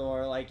Pixel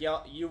Door. Like,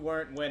 y'all, you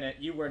weren't winning.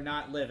 You were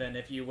not living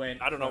if you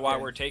went. I don't know why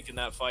we're taking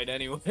that fight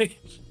anyway.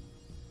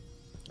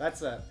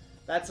 That's a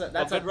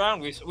good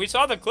round. We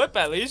saw the clip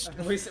at least.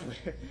 we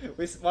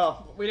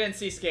didn't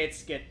see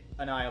Skates get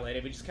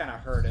annihilated. We just kind of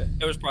heard it.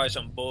 It was probably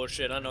some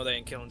bullshit. I know they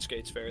ain't killing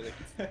Skates fairly.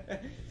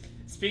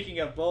 Speaking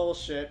of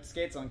bullshit,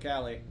 Skates on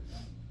Cali.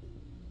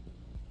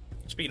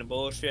 Speaking of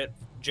bullshit,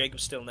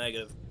 Jacob's still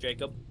negative.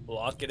 Jacob,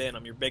 lock it in.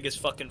 I'm your biggest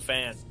fucking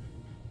fan.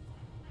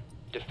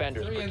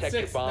 Defenders, 3 and protect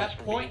 6. your bombs That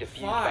from being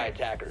defused by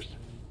attackers.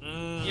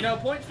 You know,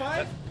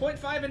 0.5?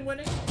 0.5 in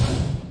winning?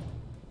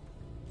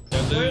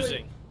 They're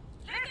losing.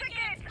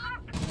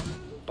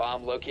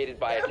 Bomb located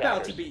by They're attackers.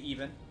 about to be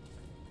even.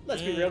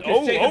 Let's be real.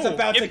 Oh, Jacob's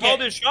about to called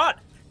get his shot.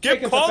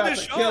 Jacob's Called about his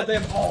to shot. kill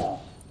them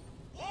all.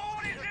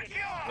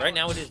 Right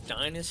now it is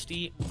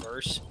Dynasty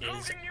versus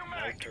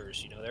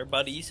Melters. You know, they're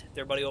buddies.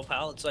 They're buddy old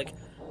pal. It's like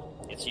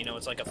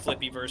a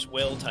Flippy versus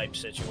Will type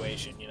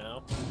situation. You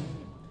know.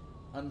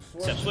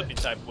 Except Flippy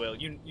type Will.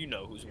 You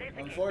know who's winning.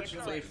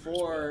 Unfortunately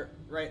for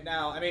right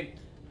now, I mean,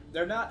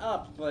 they're not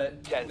up,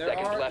 but 10 there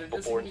seconds are left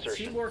there's before gonna be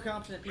insertion. 2 more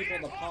competent people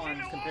in the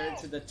pond compared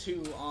to the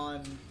 2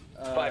 on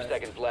 5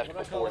 seconds left what do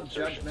I before call them?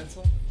 insertion.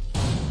 Judgemental?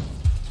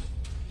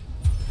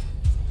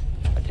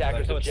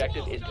 Attacker's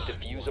objective is to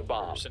defuse a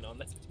bomb. Person on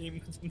that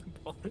team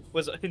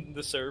was in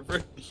the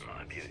server.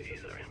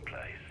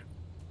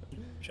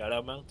 Shout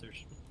out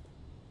Melters.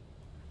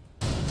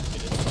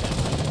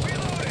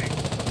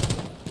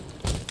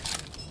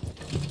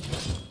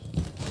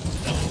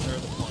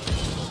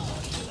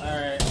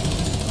 Alright.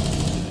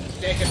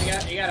 Jacob,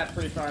 you got it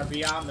pretty far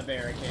beyond the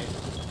barricade.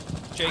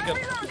 Jacob,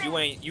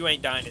 you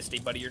ain't Dynasty,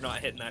 buddy. You're not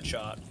hitting that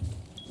shot.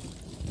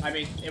 I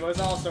mean, it was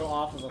also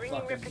off of a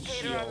fucking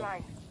shield.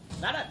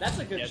 That's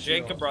a good Yeah,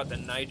 shield. Jacob brought the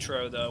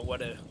nitro though.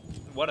 What a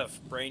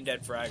brain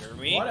dead fragger.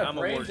 Me, What a I'm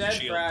a brain warden dead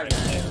shield.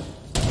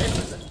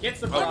 fragger. Gets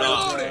the Oh,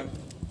 no. drone.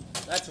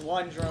 That's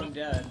 1 drone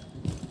dead.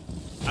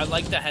 I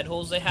like the head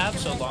holes they have,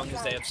 so long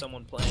as they have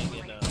someone playing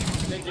in.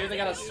 They do. They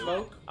got a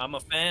smoke. I'm a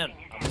fan.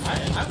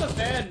 I'm a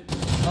fan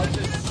of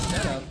this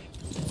setup.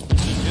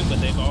 Me too, but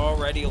they've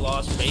already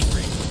lost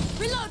Bakery.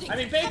 Reloading. I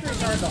mean,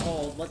 Bakery's hard to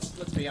hold. Let's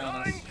be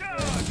honest.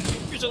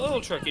 It's a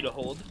little tricky to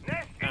hold.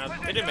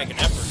 They didn't make an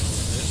effort to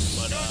this,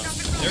 but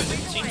it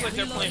seems like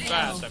they're playing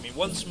fast. I mean,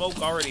 1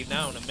 smoke already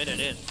down, a minute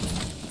in.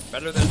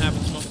 Better than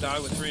having Smoke die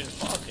with 3 in his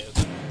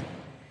pocket.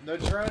 They're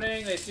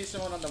droning. They see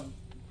someone on the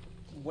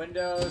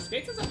windows.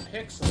 Gates is a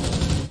pixel.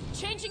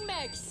 Changing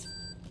mags.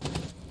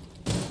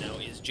 Now,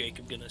 is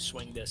Jacob gonna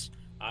swing this?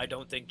 I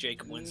don't think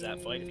Jacob wins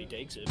that fight if he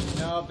takes it.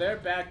 No, they're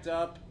backed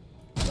up.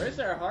 Where's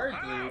their hard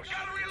bleach?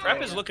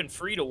 Prep is looking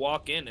free to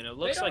walk in, and it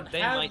looks like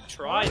they might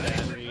try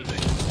that. Bleach.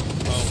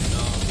 Oh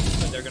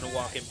no, but they're gonna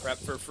walk in Prep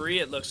for free.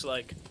 It looks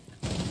like.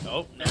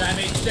 Oh no. And that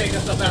means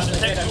Jacob's about to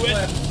hit a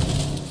clip.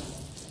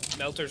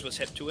 Melters was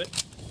hip to it.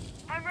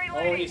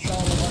 Oh, he saw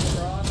the one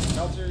cross.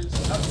 Melters.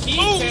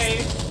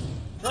 TK.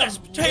 Yes,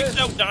 takes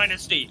out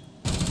Dynasty.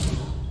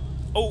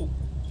 Oh,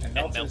 and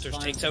Melters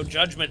takes out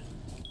Judgment.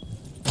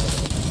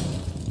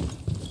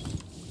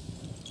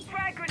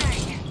 Frag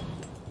grenade.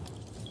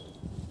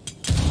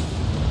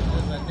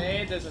 There's a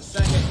nade. There's a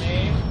second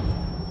nade.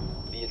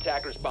 The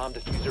attacker's bomb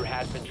diffuser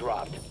has been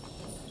dropped.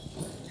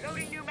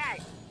 Loading new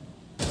mag.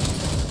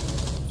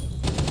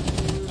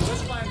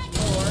 This finds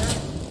more.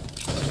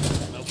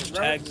 Melters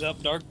tags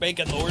up Dark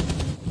Bacon Lord.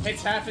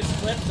 Hits half his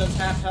clip. Does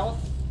half health.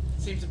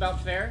 Seems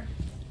about fair.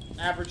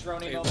 Average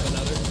Roni health.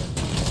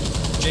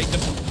 Jacob,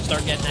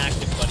 start getting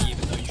active, buddy,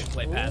 even though you should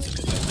play passive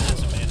because you have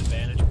massive man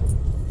advantage.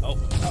 Oh,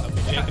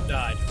 okay, Jacob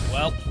died.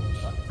 Well.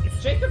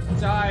 Jacob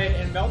died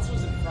and Melts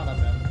was in front of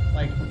him.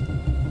 Like.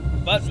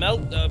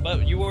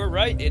 But you were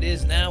right. It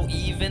is now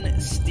even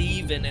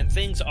Steven, and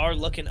things are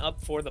looking up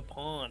for the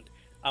pond.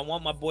 I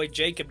want my boy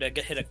Jacob to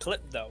hit a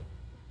clip, though.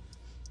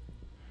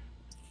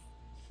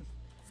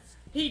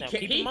 He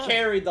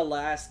carried the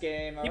last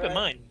game. Keep in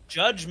mind,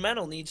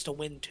 Judgemental needs to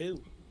win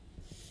too.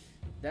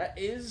 That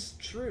is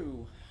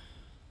true.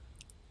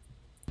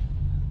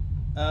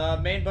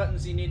 Main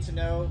buttons you need to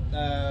know.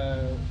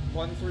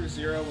 1 through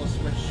 0 will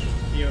switch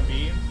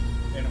POV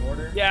in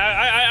order.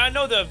 Yeah, I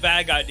know the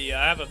VAG idea.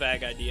 I have a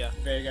VAG idea.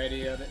 Vague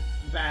idea.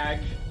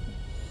 VAG.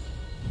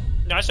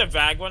 No, I said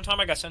VAG one time.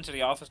 I got sent to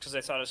the office because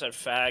they thought I said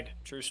fag.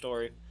 True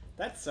story.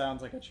 That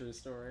sounds like a true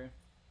story.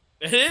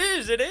 It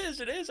is.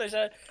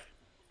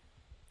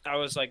 I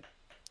was like,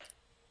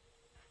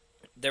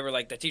 they were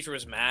like, the teacher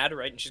was mad,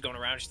 right? And she's going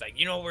around. She's like,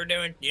 you know what we're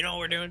doing? You know what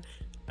we're doing?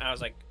 And I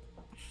was like,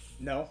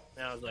 no.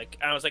 And I was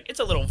like, it's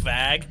a little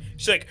vague.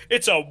 She's like,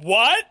 it's a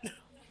what?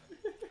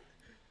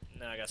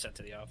 No, I got sent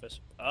to the office.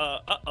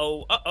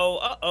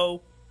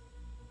 Uh-oh.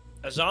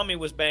 Azami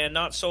was banned,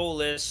 not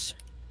soulless.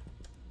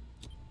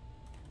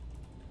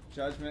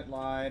 Judgment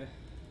lied.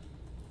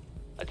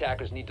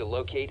 Attackers need to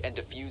locate and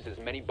defuse as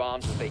many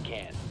bombs as they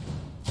can.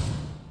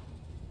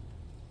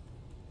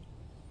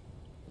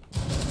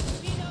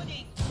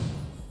 Reloading.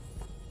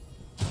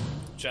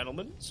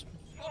 Gentlemen.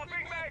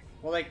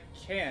 Well, they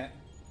can't.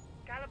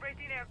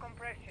 Calibrating air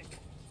compression.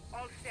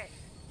 All set.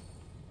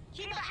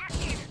 Keep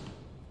active.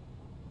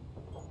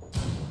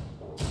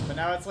 But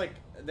now it's like,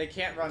 they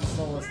can't run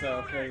Solus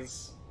though,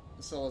 because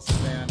Solus is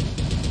banned.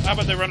 How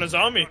about they run a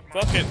zombie?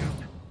 Fuck it.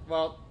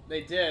 Well,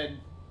 they did.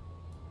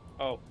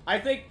 Oh. I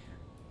think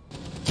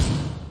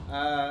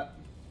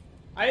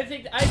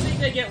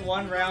they get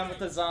one round with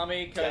the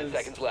zombie because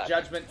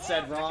Judgment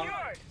said wrong.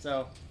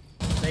 So,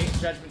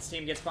 Judgment's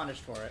team gets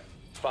punished for it.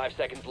 5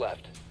 seconds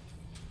left.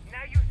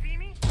 Now you see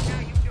me, now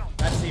you don't.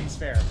 That seems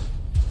fair.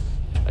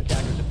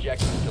 Attackers'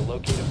 objective is to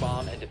locate a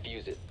bomb and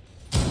defuse it.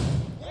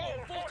 Wall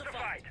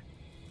fortified.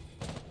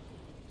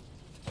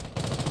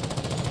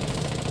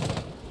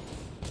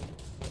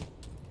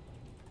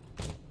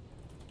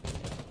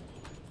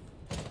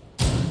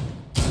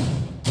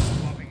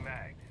 Swapping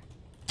mags.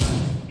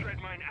 Tread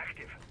mine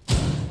active.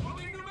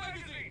 Loading new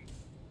magazine.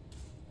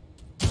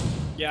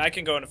 Yeah, I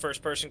can go into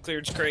first person.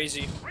 Cleared's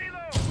crazy. Reload.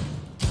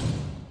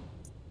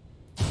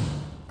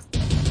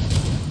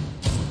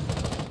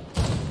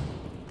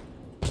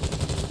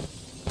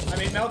 I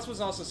mean, Melts was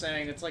also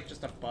saying it's like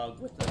just a bug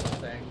with the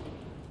thing.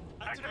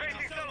 Activating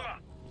Silva.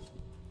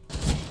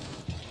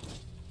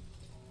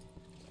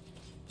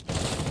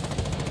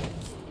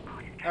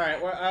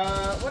 Alright,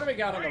 well, what do we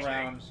got on the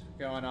round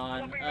going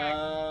on?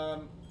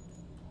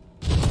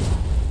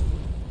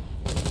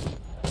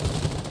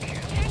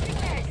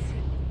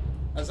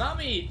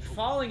 Azami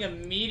falling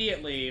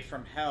immediately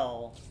from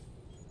hell.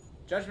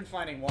 Judgment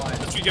finding one.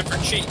 What you get for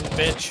cheating,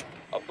 bitch?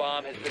 A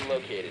bomb has been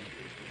located.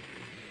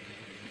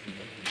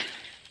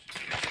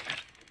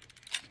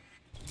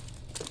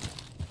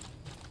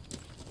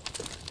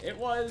 It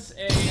was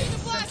a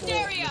simple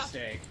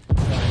mistake.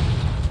 But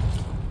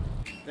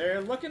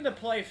they're looking to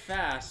play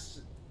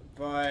fast,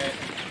 but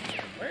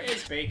where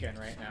is Bacon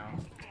right now?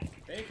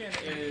 Bacon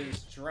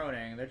is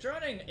droning. They're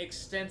droning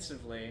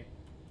extensively.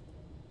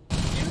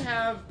 You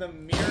have the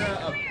mirror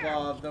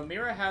above. The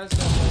mirror has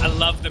the whole... I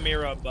love the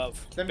mirror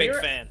above. Big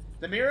fan.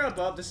 The mirror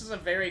above, this is a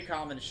very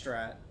common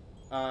strat.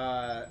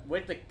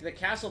 With the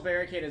castle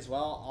barricade as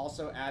well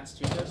also adds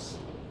to this.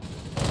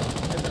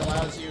 Because it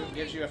allows you,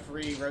 gives you a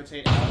free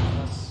rotate out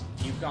unless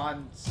you've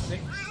gone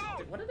 6.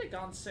 What did they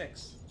gone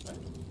 6? What?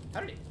 How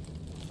did he?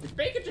 Did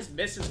Bacon just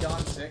miss his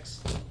gone 6?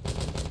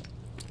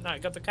 No, he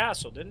got the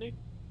castle, didn't he?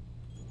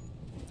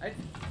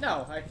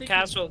 No, I think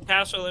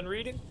castle and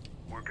reading.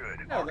 We're good.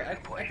 No, I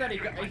thought he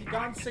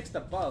gone 6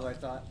 above. I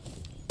thought.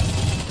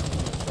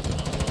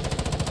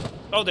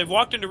 Oh, they've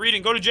walked into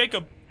reading. Go to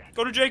Jacob.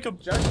 Go to Jacob.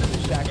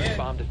 Attackers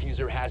bomb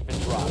diffuser has been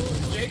dropped.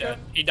 Jacob.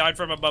 He died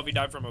from above. He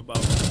died from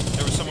above.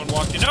 There was someone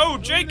walked in. Oh,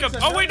 Jacob.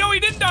 Oh, wait, no, he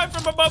didn't die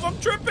from above. I'm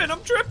tripping.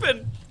 I'm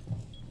tripping.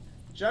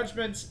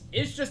 Judgment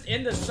is just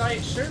in the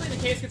site. Surely the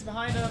case gets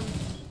behind him.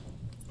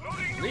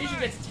 Legion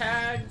gets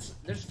tagged.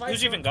 There's fights.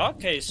 Who's even got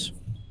case?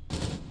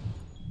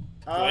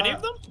 Do any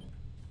of them?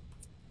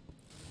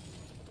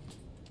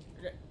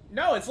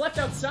 No, it's left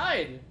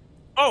outside.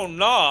 Oh,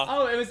 nah.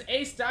 Oh, it was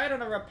Ace died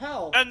on a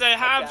rappel. And they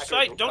have Attackers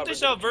sight. Don't they recovered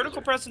still have the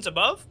vertical diffuser. presence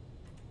above?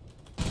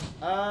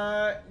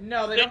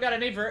 No, they don't got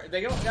any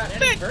they don't got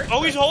any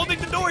Oh, he's holding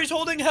the door. He's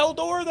holding hell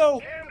door, though.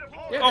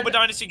 Yeah, Oh, but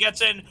Dynasty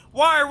gets in.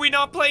 Why are we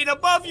not playing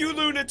above, you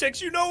lunatics?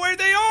 You know where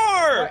they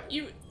are.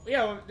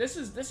 This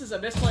is a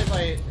misplay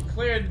by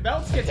Cleared.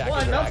 Melts gets Attackers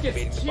one. are Melts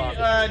activating gets the two. bomb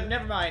diffuser.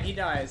 Never mind. He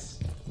dies.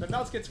 But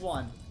Melts gets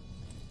one.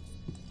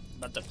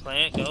 But the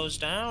plant goes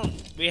down.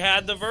 We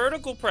had the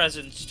vertical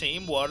presence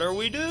team. What are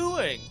we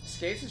doing?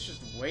 Skates is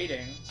just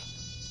waiting.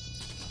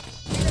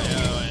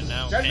 Oh, and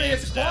now Judgment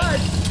Cam's gets dead. quad.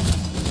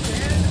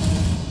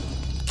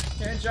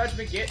 Can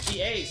Judgment get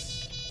the ace?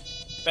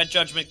 Bet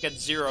Judgment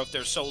gets 0 if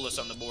there's Solus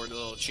on the board, the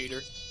little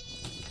cheater.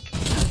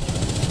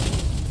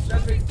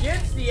 Judgment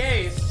gets the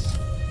ace.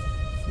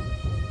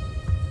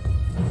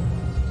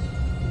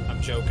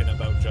 I'm joking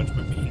about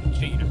Judgment being a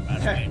cheater. I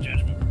don't mean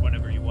Judgment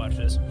whenever you watch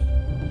this.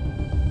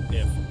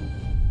 If.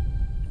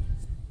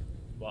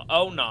 Well,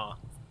 oh nah.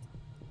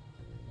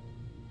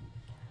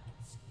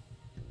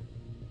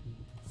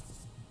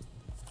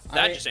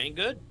 That just ain't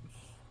good.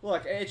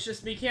 Look, it's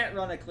just we can't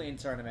run a clean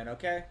tournament,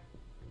 okay?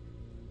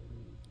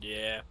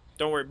 Yeah.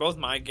 Don't worry, both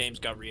my games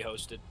got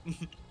rehosted.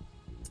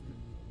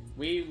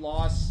 We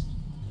lost.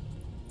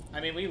 I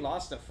mean, we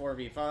lost a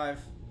 4v5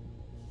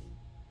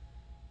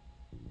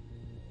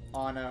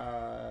 on in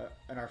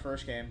our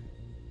first game.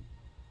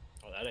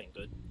 Oh, that ain't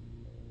good.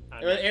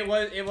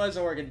 It was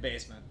Oregon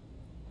basement,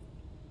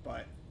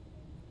 but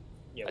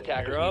Yeah,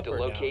 Attackers need to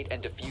locate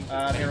and defuse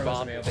as many Mirror was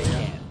bombs as they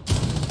available, can.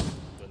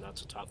 Then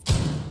that's a tough.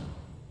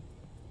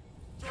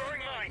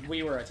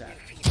 we were attacked.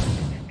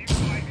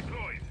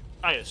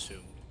 I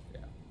assumed.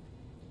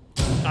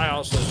 I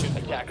also assumed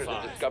you were Attackers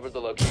have 5. discovered the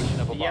location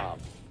of a Yep. bomb.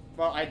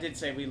 Well, I did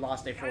say we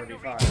lost a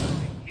 4v5.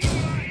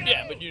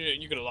 Yeah, but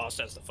you could have lost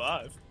as the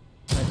 5.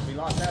 We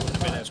lost that.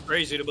 I mean, that's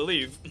crazy to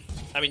believe.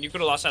 I mean, you could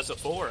have lost as the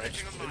 4. It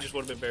just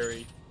would have been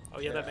very. Oh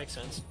yeah, that makes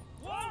sense.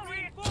 All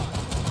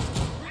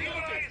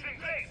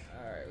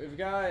right, we've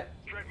got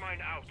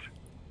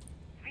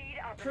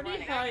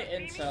pretty high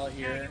intel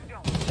here.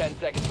 10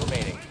 seconds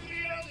remaining.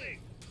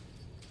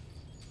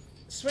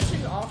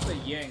 Switching off the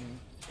Ying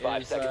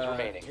 5 seconds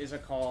remaining. is a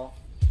call.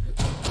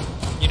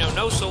 You know,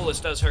 no Solus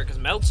does hurt because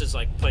Melts is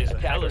like plays a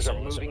hella Attackers are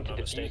Solus. moving to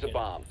defuse a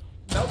bomb.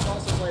 Melts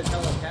also plays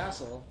Hello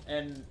Castle,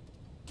 and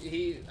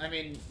he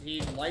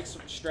likes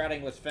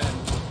stratting with Finn.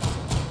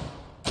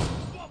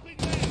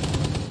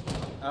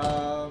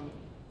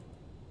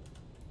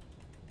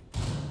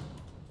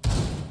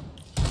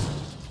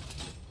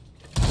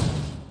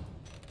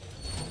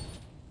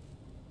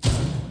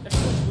 It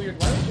feels weird.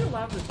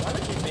 Why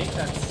would you make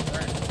that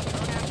sprint?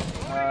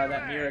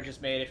 That Mira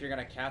just made if you're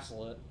gonna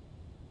castle it.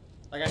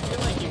 Like, I feel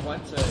like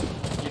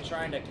you're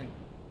trying to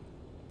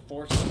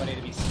force somebody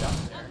to be stuck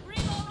there.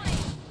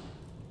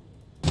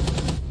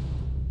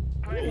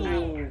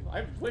 Ooh,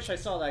 I wish I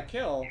saw that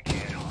kill.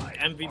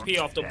 MVP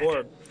off the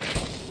board.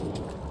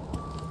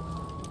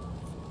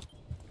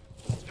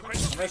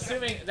 I'm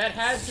assuming that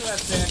had to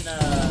have been,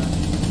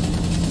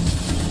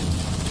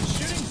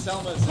 shooting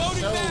Selmas is so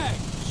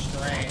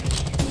strange.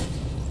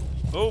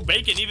 Oh,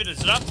 Bacon even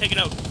is not taking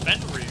out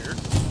Fenrir.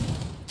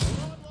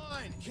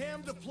 Online,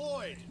 cam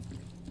deployed.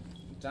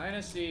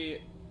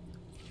 Dynasty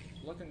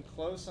looking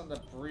close on the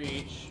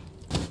breach.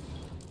 Not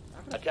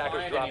gonna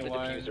Attackers find dropped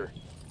anyone. the diffuser.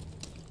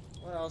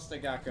 What else they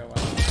got going on?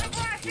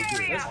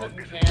 Let's put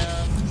in Cam.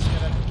 Just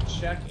gonna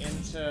check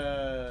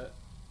into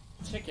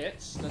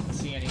tickets. Doesn't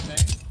see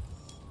anything.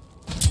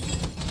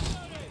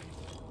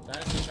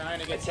 Dynasty trying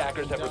to get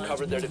Attackers have something done.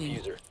 recovered their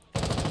diffuser.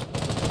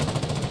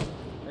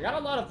 They got a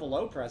lot of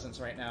below presence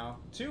right now.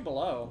 2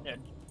 below. Yeah,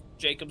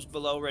 Jacob's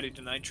below, ready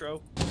to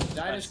nitro.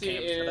 Dynasty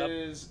Cam set up.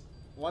 is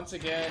once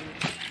again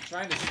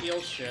trying to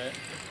steal shit.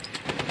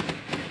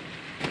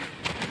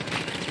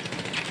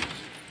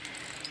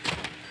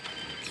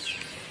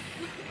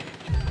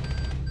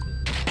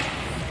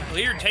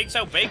 Clear takes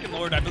out Bacon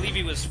Lord. I believe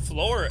he was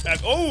floor.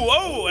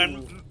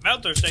 And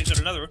Melter takes out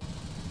another.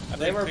 I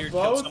They believe were Clear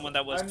both killed someone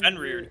that was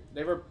Fenrir.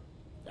 They were.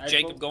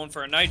 Jacob going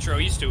for a nitro.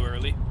 He's too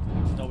early.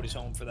 Nobody's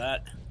home for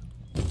that.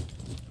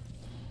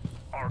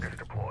 Argus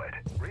deployed.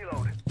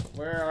 Reloaded.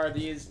 Where are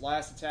these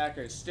last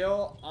attackers?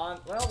 Still on.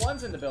 Well,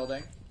 one's in the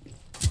building.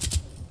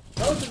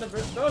 Both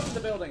in the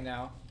building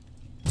now.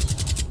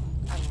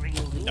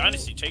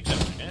 Dynasty takes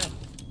out Cam.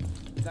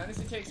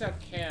 Dynasty takes out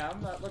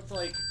Cam. That looked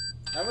like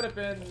that would have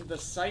been the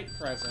site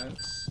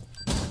presence.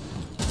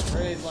 For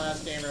his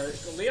last gamer.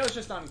 Leo's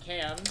just on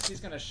cams. He's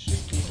gonna shoot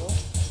people.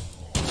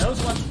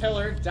 Knows one's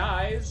pillar.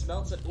 Dies.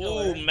 Melts at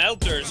pillar. Ooh,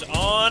 Melter's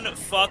on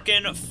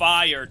fucking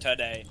fire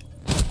today.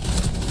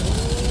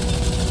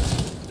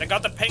 They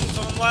got the pings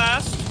on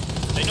last.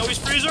 They know he's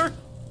freezer.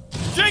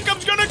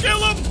 Jacob's gonna kill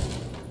him!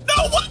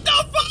 No, what the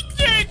fuck,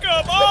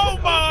 Jacob? Oh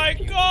my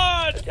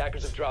god!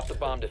 Attackers have dropped the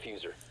bomb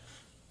diffuser.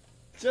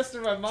 Just a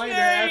reminder,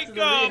 Jacob!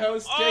 after the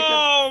rehost,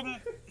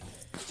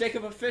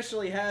 Jacob Oh,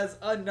 officially has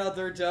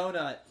another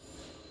donut.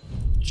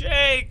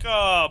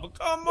 Jacob,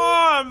 come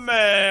on,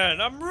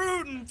 man. I'm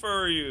rooting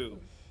for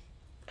you.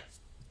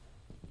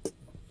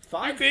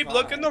 You keep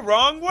looking the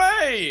wrong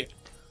way.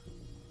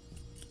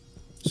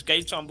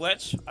 Skates on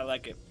Blitz. I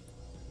like it.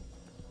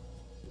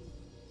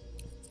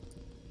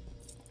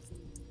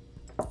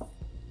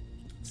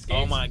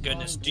 Oh my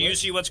goodness. Do you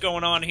see what's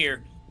going on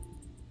here?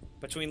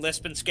 Between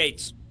Lisp and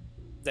Skates.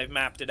 They've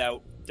mapped it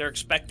out. They're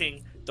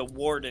expecting the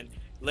Warden.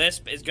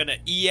 Lisp is gonna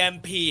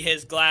EMP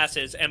his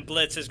glasses and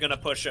Blitz is gonna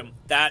push him.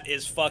 That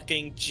is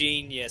fucking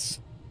genius.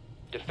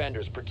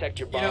 Defenders, protect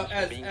your bombs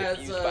from being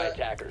defused by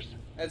attackers.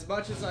 As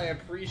much as I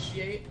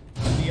appreciate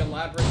the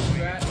elaborate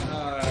strat,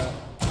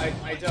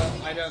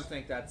 I don't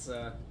think that's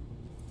gonna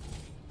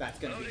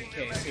be the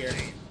case here.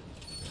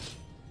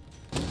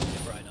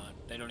 Probably not.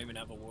 They don't even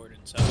have a Warden,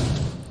 so.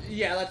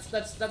 Yeah,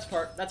 that's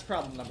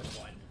problem number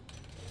one.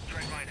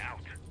 Threadmine out.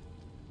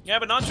 Yeah,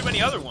 but not too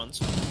many other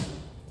ones.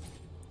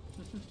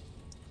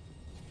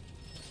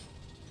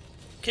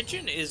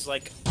 Kitchen is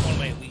like one of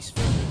my least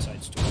favorite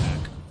sites to attack.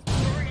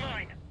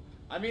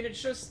 I mean,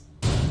 it's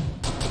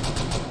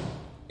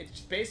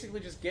basically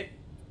just get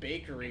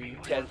bakery.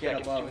 10 get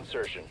seconds above. to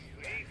insertion.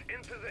 He's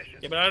in position.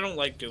 Yeah, but I don't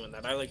like doing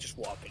that. I like just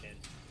walking in.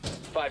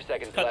 5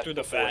 seconds Cut left through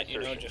the before fat, you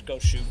know, insertion. just go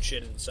shoot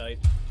shit in sight.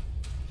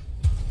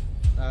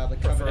 The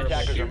cover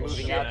Attackers are shoot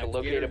moving shit, out to get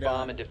locate her a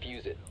bomb done. and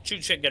defuse it.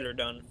 Shoot shit, get her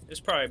done.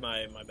 It's probably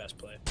my best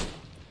play.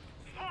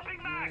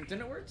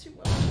 Didn't work too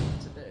well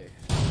today.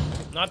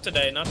 Not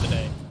today, not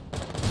today.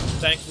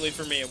 Thankfully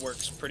for me, it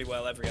works pretty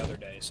well every other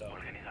day, so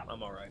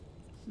I'm alright.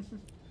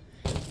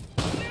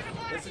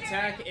 This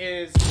attack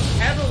is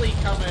heavily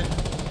coming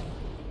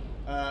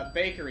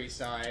bakery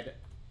side.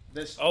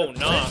 This Oh,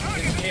 nah.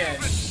 is in.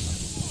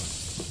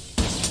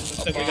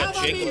 Looks like we got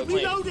Jacob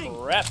playing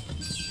prep.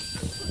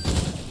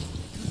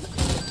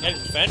 And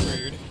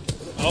Fenrir.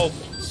 Oh,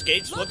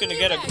 Skate's looking to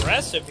get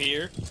aggressive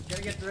here.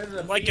 Gonna get rid of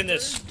the I'm liking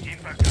this. There's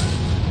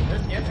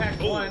the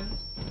impact Ooh. one.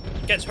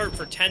 Gets hurt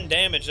for 10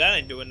 damage. That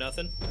ain't doing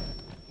nothing.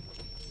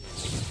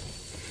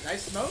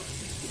 Nice smoke.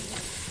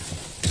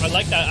 I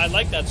like that. I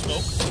like that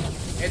smoke.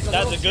 It's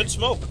That's a good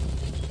smoke.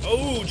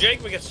 Oh,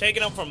 Jacob gets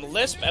taken out from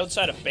Lisp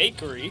outside a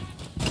bakery.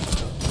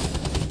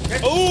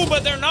 Oh,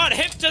 but they're not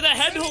hip to the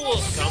head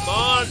holes. Come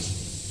on.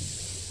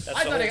 That's the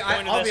whole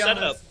point of this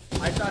setup.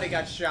 I thought he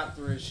got shot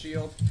through his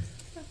shield.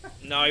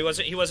 No, he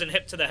wasn't. He wasn't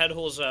hip to the head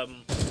holes.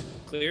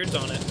 Cleared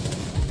on it.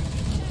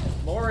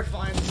 More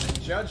refined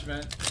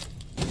judgment.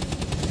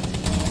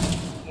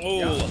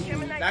 Oh,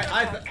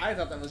 I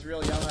thought that was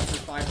real young after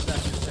 5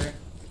 seconds there.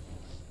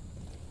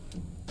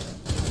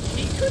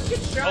 He could get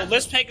shot. oh,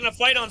 Lisp taking a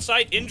fight on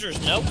site, injures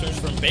Melters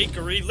from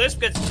bakery.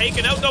 Lisp gets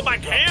taken out though by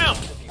Cam.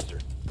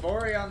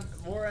 More on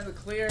the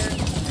clear. And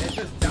it's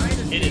just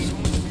Dynasty. It is.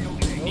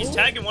 He's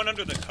tagging one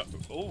under the cover.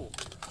 Oh.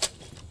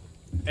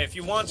 Hey, if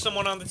you want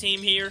someone on the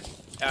team here,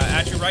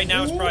 actually right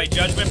now it's probably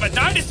Judgment, but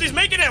Dynasty's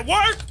making it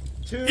work.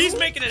 He's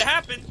making it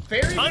happen.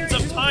 Tons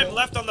of time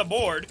left on the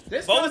board.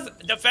 Both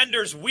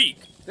defenders weak.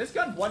 This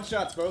gun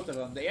one-shots both of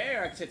them. The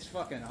ARX hits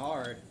fucking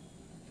hard.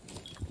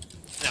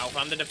 Now, if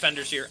I'm the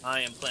defenders here,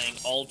 I am playing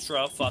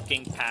ultra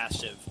fucking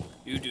passive.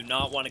 You do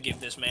not want to give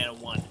this man a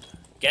 1.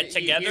 Get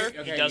together.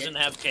 He doesn't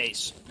have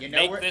case.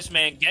 Make this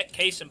man get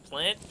case and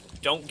plant.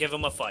 Don't give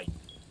him a fight.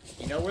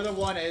 You know where the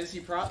 1 is.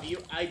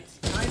 I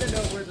kind of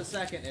know where the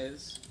 2nd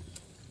is.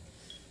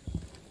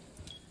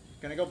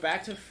 Gonna go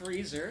back to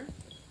freezer.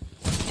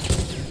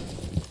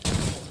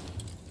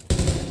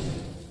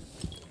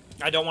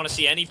 I don't want to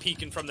see any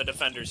peeking from the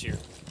defenders here.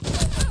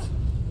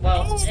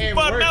 Well,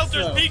 but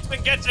Melters peeks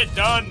and gets it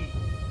done.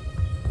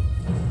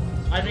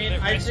 I mean,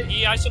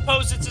 I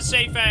suppose it's a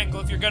safe angle.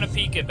 If you're gonna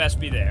peek it, best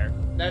be there.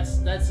 That's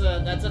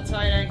a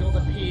tight angle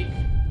to peek.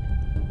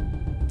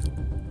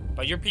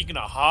 But you're peeking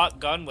a hot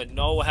gun with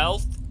no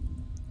health.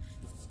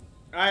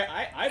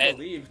 I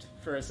believed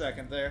for a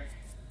second there.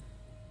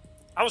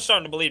 I was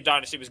starting to believe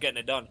Dynasty was getting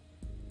it done.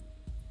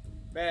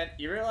 Man,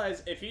 you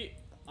realize if he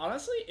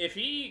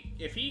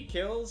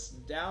kills,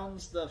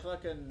 downs the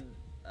fucking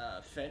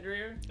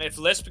Fenrir. If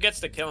Lisp gets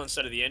the kill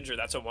instead of the injure,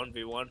 that's a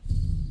 1v1.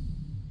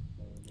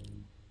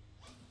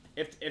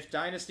 If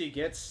Dynasty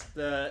gets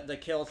the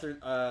kill through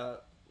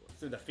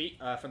the feet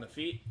from the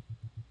feet,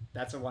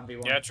 that's a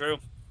 1v1. Yeah, true.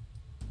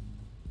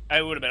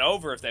 It would have been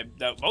over if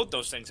both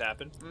those things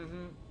happened.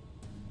 Mm-hmm.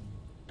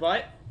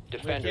 But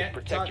defenders, we can't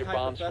protect talk your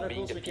bombs from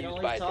being hypotheticals. We can defused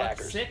only by talk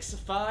attackers.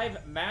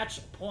 6-5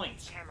 match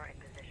points.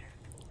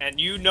 And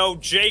you know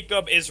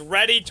Jacob is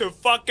ready to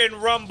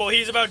fucking rumble.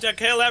 He's about to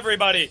kill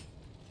everybody.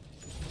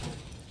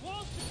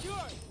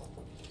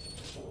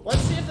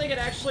 Let's see if they can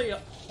actually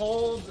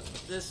hold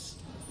this.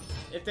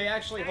 If they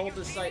actually hold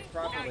this site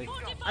properly.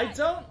 I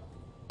don't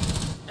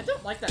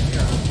like that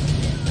hero.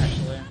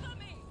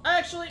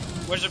 Actually.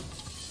 Where's it?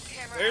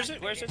 Where is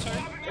it? Where's it?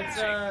 Sorry. It's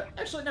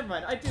actually never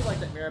mind. I do like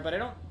that mirror, but I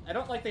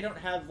don't like they don't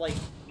have like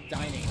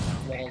dining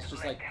walls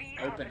just like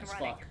open as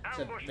fuck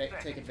to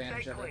take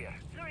advantage of it.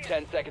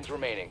 10 seconds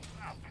remaining.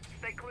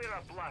 Stay clear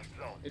of blast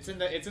zone. It's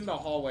in the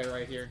hallway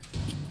right here.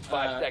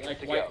 5 seconds like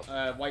to white,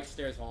 go. White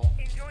stairs hall.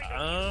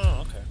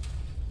 Oh, okay.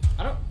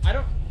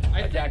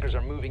 I Attackers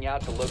think are moving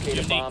out to locate a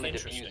Unique, bomb and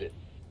interesting. defuse it.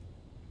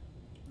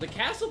 the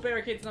castle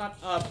barricade's not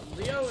up.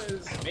 Leo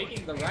is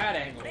making the rat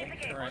angle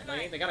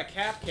currently. They got a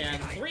cap can.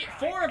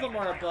 4 of them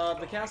are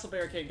above. The castle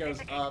barricade goes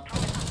up.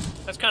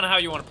 That's kind of how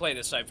you want to play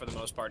this site for the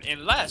most part,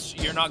 unless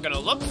you're not going to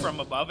look from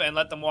above and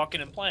let them walk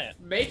in and plant.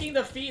 Making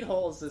the feed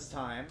holes this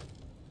time.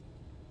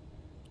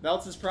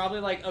 Melts is probably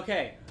like,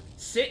 okay,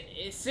 sit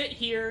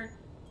here,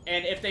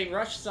 and if they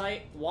rush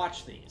site,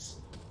 watch these.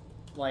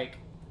 Like,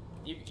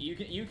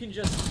 you can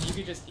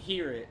just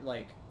hear it.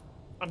 Like,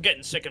 I'm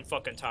getting sick and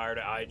fucking tired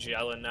of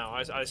IGLing now.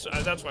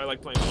 That's why I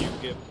like playing with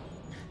you,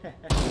 Gib.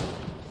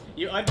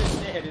 You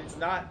understand, it's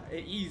not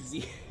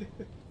easy.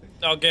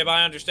 Oh, Gib,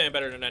 I understand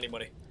better than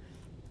anybody.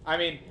 I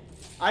mean,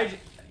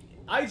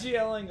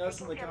 IGLing us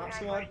in the comp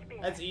squad,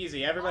 that's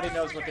easy. Everybody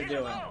knows what they're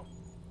doing.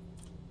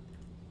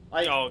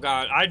 Like, Oh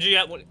god,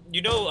 IGL.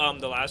 You know,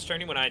 the last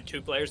tourney when I had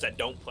 2 players that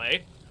don't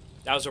play,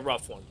 that was a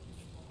rough one.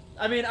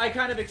 I mean, you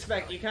kind of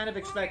expected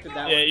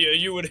that. Yeah, one.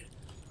 you would.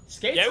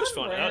 Skates Yeah, it was on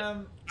fun.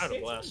 Ram, I had a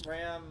Skates blast. on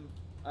Ram,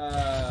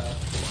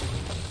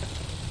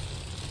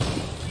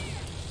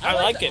 I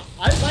like it.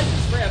 I like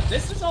this ramp.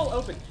 This is all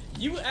open.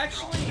 You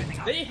actually,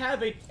 they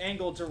have a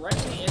angle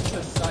directly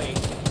into sight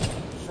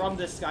from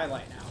this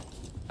skylight now.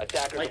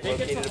 Attackers Like have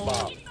located a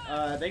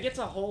bomb. they get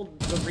to hold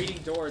the reading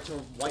door to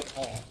White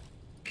Hall,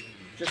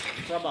 just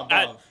from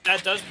above.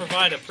 That does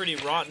provide a pretty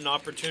rotten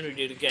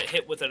opportunity to get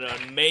hit with an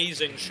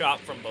amazing shot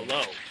from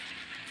below.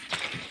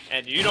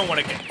 And you don't want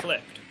to get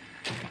clipped.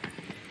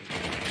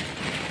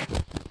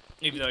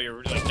 Even though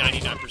you're like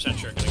 99%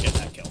 sure you're going to get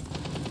that kill.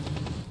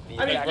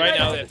 I mean, Right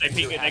now, if they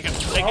peek it, they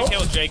can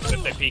kill Jacob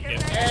if they peek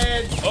it.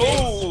 And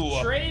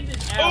Oh! traded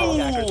out. Oh!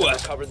 Attackers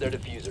have recovered their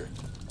diffuser.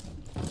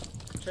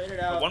 Traded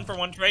A out.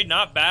 1-for-1 trade,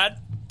 not bad.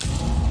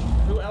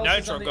 Who else is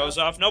Nitro on the goes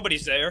off.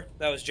 Nobody's there.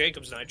 That was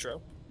Jacob's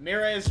Nitro.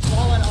 Mira is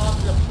fallen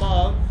off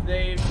above.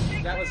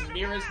 That was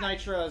Mira's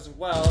Nitro as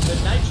well. The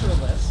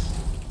Nitro-less.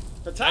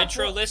 The top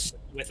Nitro-less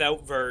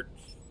without Vert.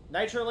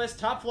 Nitro-less,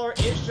 top floor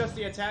is just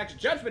the attacks.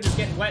 Judgment is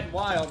getting wet and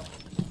wild.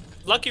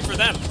 Lucky for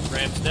them,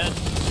 Ram's dead.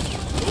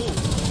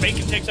 Ooh,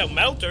 Bacon takes out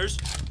Melters.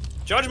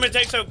 Judgment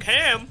takes out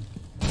Cam.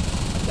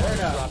 Fair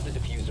enough. Drop the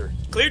diffuser.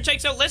 Clear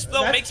takes out Lisp,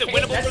 though, That's makes it Case-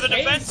 winnable that's for the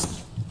Case.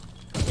 defense.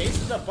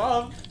 Case is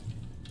above.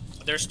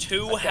 There's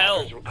 2 Attackers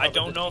hell. recovered I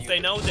don't the know if they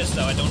diffuser. know this,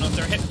 though. I don't know if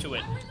they're hip to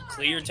it.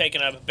 Clear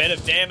taking a bit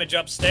of damage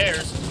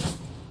upstairs.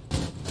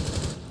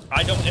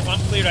 If I'm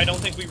cleared, I don't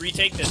think we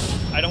retake this.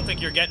 I don't think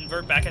you're getting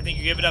Vert back. I think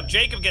you give it up.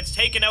 Jacob gets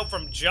taken out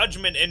from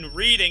Judgment in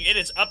reading. It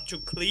is up to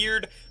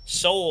Cleared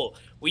Soul.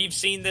 We've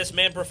seen this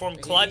man perform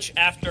clutch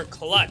after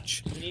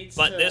clutch. needs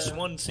But to- this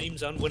one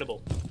seems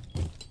unwinnable.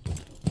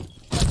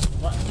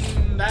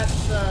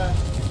 That's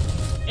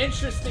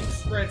interesting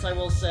sprints, I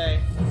will say.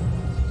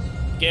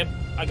 Gib,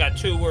 I got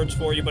 2 words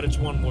for you, but it's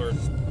 1 word.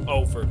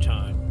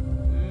 Overtime.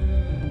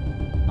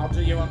 I'll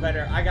do you one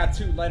better. I got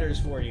 2 letters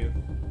for you.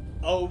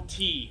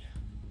 OT.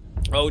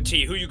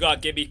 OT, who you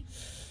got, Gibby?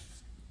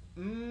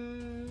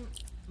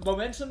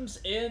 Momentum's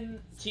in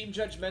Team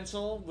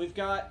Judgemental. We've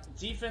got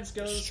defense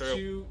goes It's true.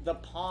 to the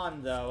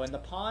pawn though, and the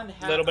pawn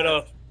has Little bit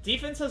of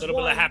defense has little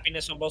won. bit of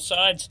happiness on both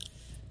sides.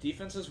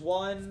 Defense has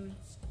won.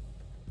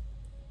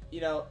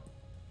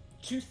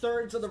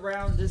 2/3 of the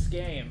round this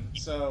game.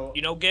 So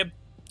You know, Gib,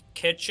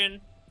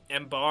 Kitchen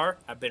and Bar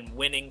have been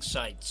winning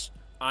sites.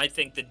 I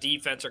think the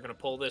defense are going to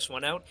pull this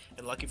one out,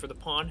 and lucky for the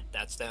pawn,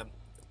 that's them.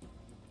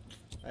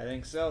 I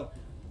think so.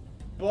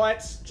 But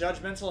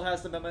Judgemental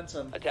has the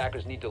momentum.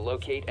 Attackers need to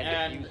locate and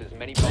And defuse as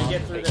many they bombs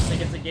get as through they this, can. they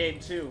get to game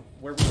 2,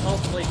 where we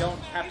hopefully don't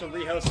have to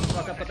rehost and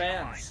fuck up the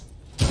bands.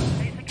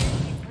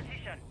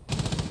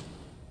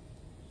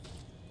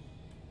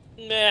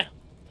 Nah.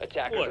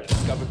 Attackers What? have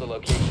discovered the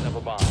location of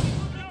a bomb.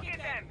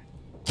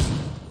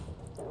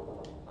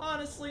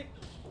 Honestly,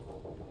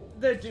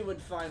 they're doing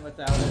fine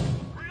without it.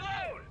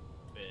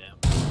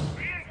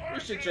 Yeah. We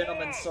should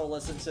Gentleman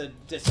Solace into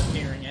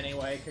disappearing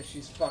anyway, because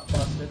she's fuck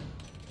busted.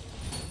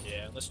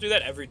 Yeah, let's do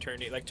that every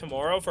tourney. Like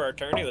tomorrow for our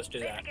tourney, let's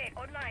do that.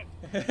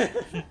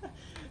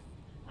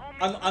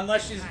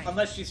 Unless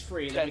she's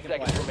free, then 10 we can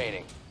seconds play.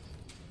 remaining.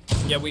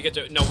 Yeah, we get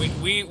to... No,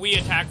 we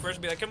attack first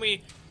and be like, can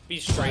we be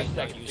straight and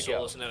not seconds use to go.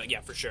 Solus? And they're like,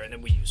 yeah, for sure. And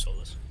then we use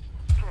Solus.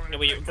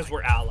 Because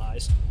we're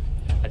allies.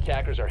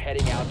 Attackers are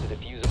heading out to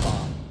defuse a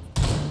bomb.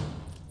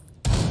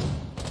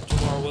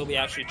 Tomorrow will be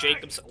actually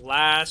Jacob's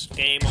last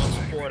game on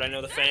support. I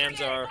know the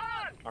fans are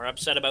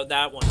upset about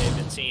that one. They've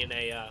been seeing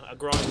a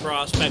growing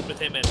prospect with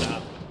him, and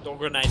the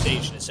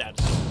organization is sad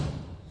to see.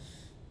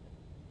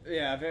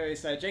 Yeah, very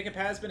sad. Jacob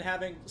has been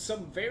having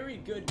some very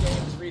good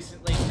games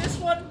recently. This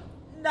one,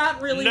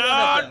 not really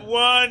Not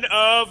one of them. one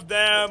of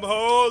them.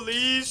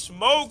 Holy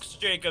smokes,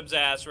 Jacob's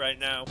ass right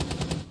now.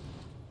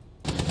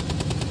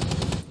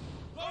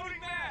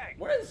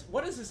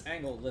 What is this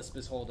angle Lisp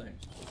is holding?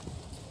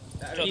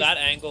 So that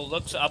angle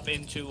looks up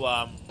into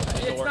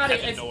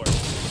Heaven Door.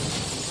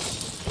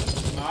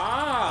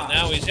 Ah. And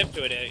now he's hip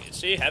to it.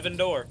 See, Heaven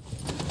Door.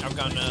 I've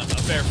gotten a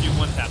fair few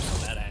one taps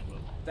on that angle.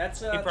 That's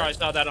he probably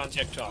saw that on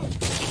TikTok.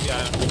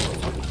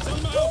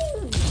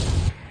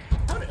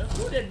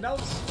 Who did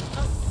Melt?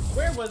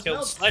 Where was Killed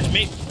Melt? Sledge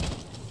Mate.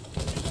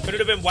 Could it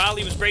have been while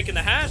he was breaking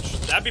the hatch?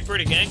 That'd be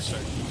pretty gangster.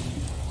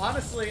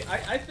 Honestly,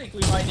 I think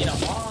we might need a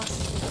boss.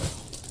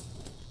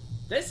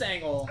 This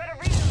angle's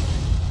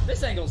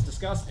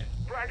disgusting.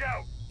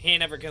 He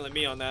ain't ever killing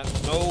me on that.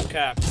 No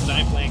cap.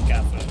 I ain't playing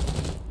cap.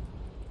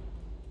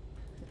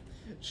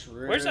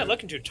 True. Where's that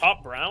looking to?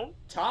 Top brown?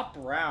 Top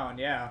brown,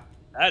 yeah.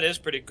 That is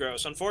pretty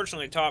gross.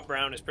 Unfortunately, top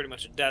brown is pretty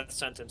much a death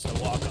sentence to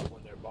walk up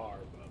when they're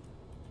barred.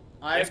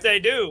 If they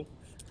do,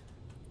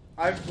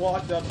 I've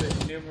walked up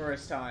it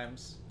numerous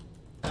times.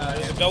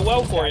 It'll go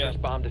well for you.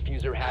 Bomb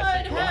diffuser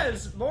has it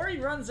has. Mori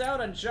runs out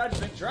on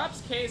Judgment,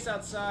 drops Case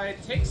outside,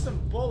 takes some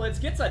bullets,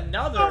 gets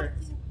another.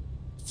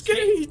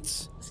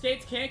 Skates.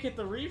 Skates can't get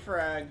the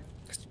refrag.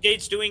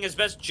 Skates doing his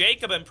best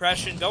Jacob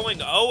impression, going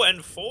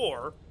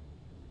 0-4.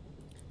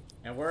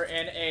 And we're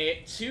in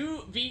a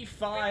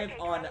 2v5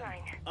 on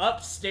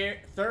upstairs,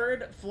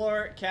 third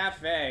floor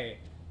cafe.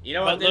 You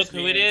know what this But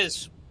look who it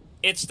is.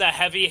 It's the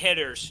heavy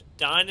hitters,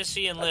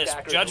 Dynasty and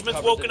Lisp.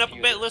 Judgment's woken up a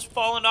bit, Lisp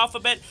falling off a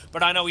bit,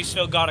 but I know he's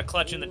still got a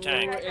clutch in the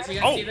tank. Is he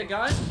gonna see the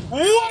gun?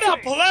 What a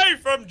play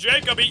from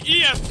Jacob!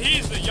 He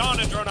EMPs the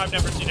Yana drone. I've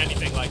never seen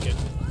anything like it.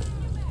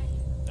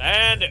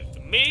 And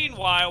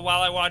meanwhile,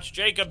 while I watch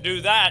Jacob do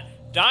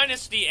that,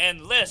 Dynasty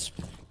and Lisp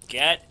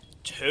get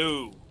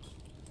 2.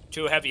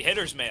 2 heavy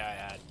hitters, may I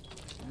add.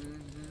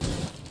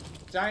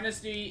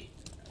 Dynasty,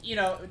 you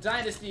know,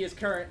 Dynasty is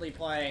currently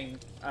playing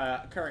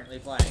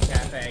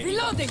Cafe.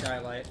 Reloading.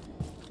 Skylight.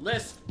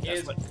 Lisp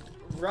is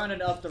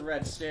running up the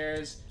red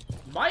stairs.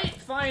 Might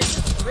find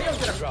Leo's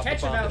gonna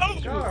catch him out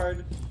the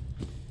guard.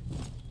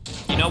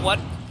 You know what?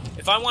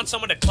 If I want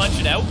someone to clutch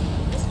it out,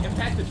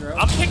 impact the drone.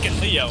 I'm picking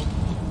Leo.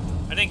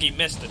 I think he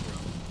missed the drone.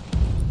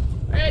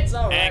 It's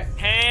alright. And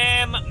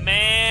Cam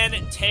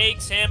Man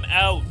takes him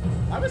out.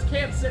 Why was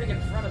Cam sitting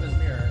in front of his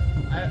mirror?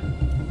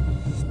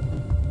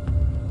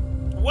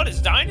 What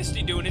is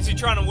Dynasty doing? Is he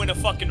trying to win a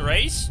fucking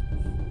race?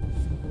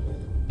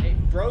 Hey,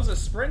 bro's a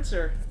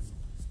sprinter.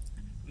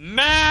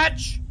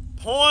 Match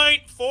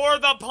point for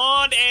the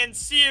pond and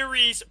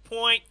series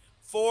point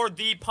for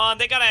the pond.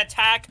 They gotta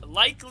attack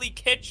likely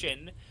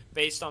kitchen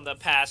based on the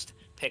past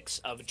picks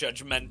of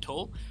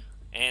Judgemental.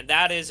 And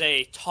that is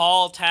a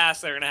tall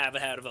task they're gonna have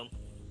ahead of them.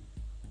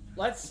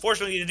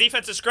 Fortunately, the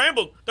defense is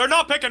scrambled. They're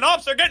not picking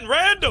ups, they're getting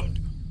randomed.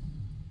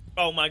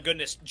 Oh my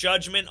goodness.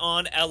 Judgment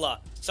on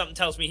Ella. Something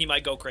tells me he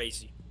might go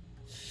crazy.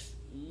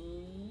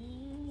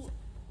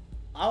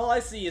 All I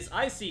see is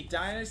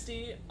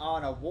Dynasty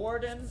on a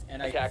Warden,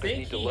 and Attackers I think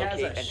need to he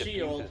has locate a and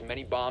shield. defuse as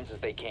many bombs as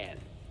they can.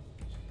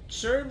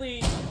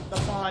 Surely the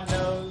pawn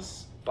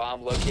knows.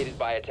 Bomb located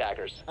by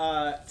attackers.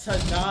 To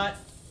not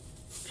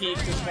peek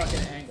this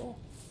fucking angle.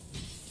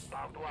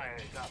 Bomb wire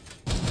is up.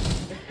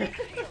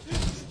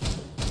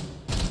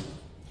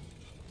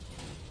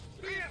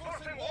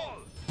 Reinforcing wall.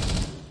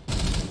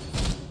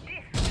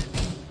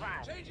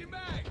 Changing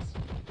mags.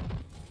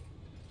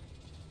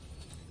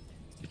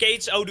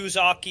 Gates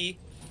Oduzaki,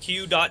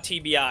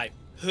 Q.TBI.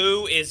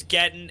 Who is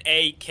getting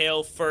a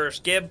kill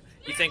first? Gib,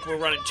 you think we're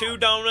running 2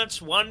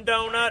 donuts, 1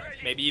 donut,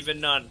 maybe even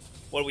none?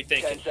 What are we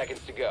thinking? 10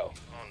 seconds to go.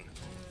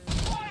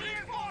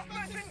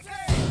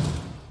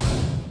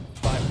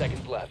 5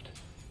 seconds left.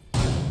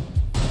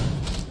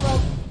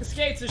 Well,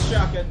 Skates is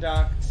shotgun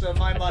doc, so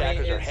my money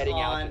Attackers are is heading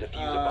out on to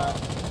defuse a bomb.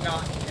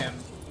 not him.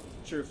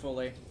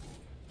 Truthfully,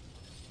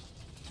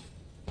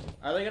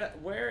 are they gonna?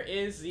 Where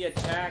is the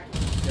attack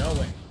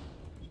going?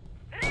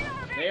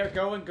 They are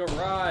going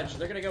garage.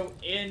 They're gonna go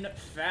in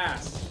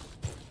fast.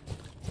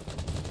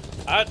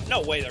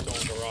 No way they're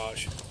going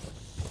garage.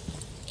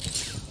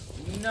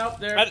 Nope,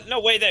 they're... No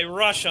way they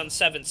rush on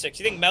 7-6.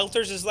 You think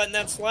Melters is letting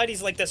that slide?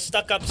 He's like the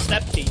stuck-up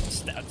step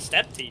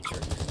teacher.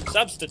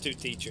 Substitute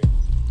teacher.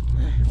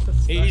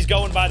 He's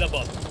going by the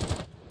book.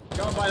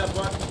 Going by the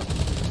book.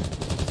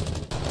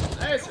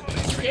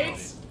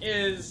 Skates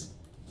is...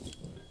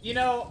 You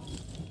know...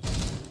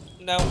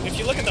 No, if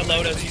you look at the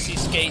loadouts, you see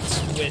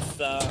Skates with,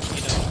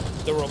 you know,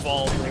 the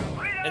revolver.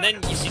 And then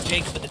you see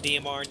Jacob with the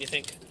DMR, and you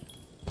think,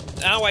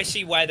 now I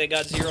see why they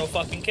got 0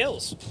 fucking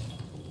kills.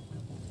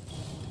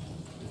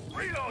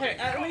 Hey,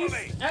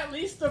 at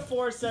least the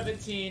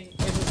 417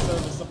 is a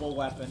serviceable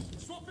weapon.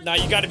 Now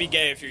you gotta be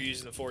gay if you're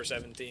using the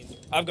 417.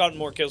 I've gotten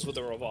more kills with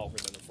the revolver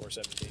than the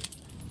 417.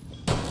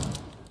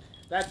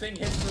 That thing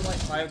hits for like,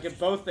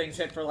 both things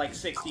hit for like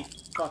 60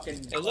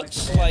 fucking... It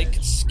looks like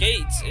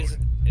Skates is...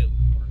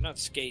 Not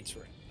Skates,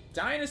 right?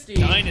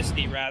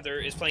 Dynasty, rather,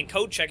 is playing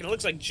code check, and it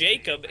looks like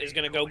Jacob is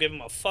gonna go give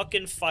him a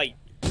fucking fight.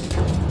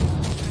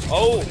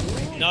 Oh,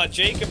 not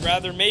Jacob,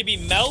 rather, maybe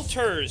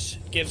Melters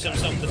gives him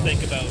something to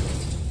think about.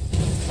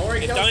 Or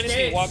if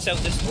Dynasty walks out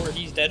this door,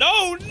 he's dead.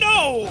 Oh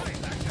no!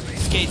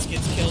 Skates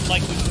gets killed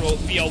like we throw it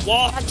via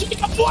wall.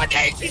 Jacob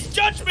 1-8, he's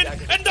Judgment,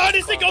 and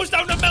Dynasty goes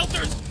down to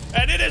Melters.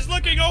 And it is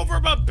looking over,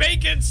 but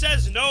Bacon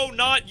says no,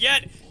 not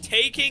yet.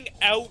 Taking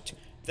out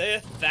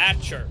the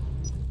Thatcher.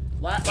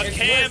 But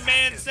Cam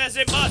Man says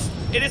it must.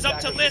 It is up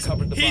to Lisp.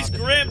 He's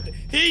grimmed.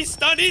 He's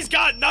stunned. He's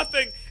got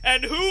nothing.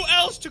 And who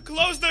else to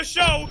close the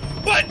show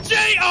but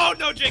Jay? Oh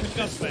no, Jacob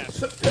got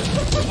smashed.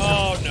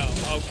 Oh no.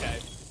 Okay.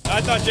 I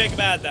thought Jacob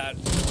had that.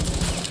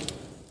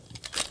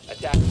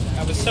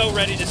 I was so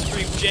ready to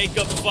scream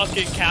Jacob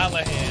fucking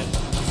Callahan,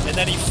 and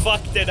then he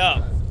fucked it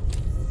up.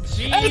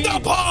 And the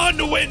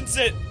Pawn wins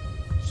it.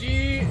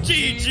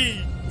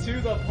 GG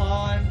to the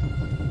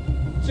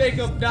Pawn.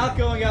 Jacob not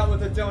going out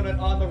with a donut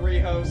on the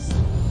rehost.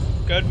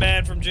 Good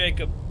man from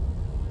Jacob.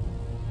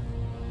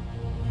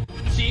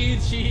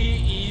 GG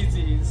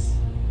easies.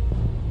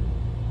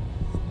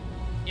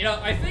 You know,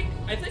 I think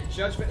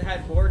Judgment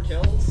had more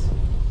kills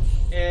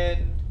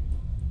in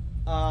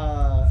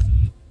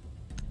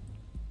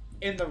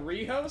the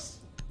rehost,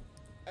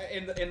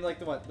 in like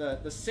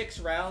the 6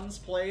 rounds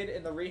played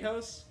in the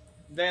rehost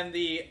than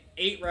the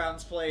 8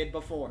 rounds played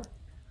before.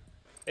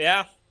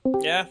 Yeah.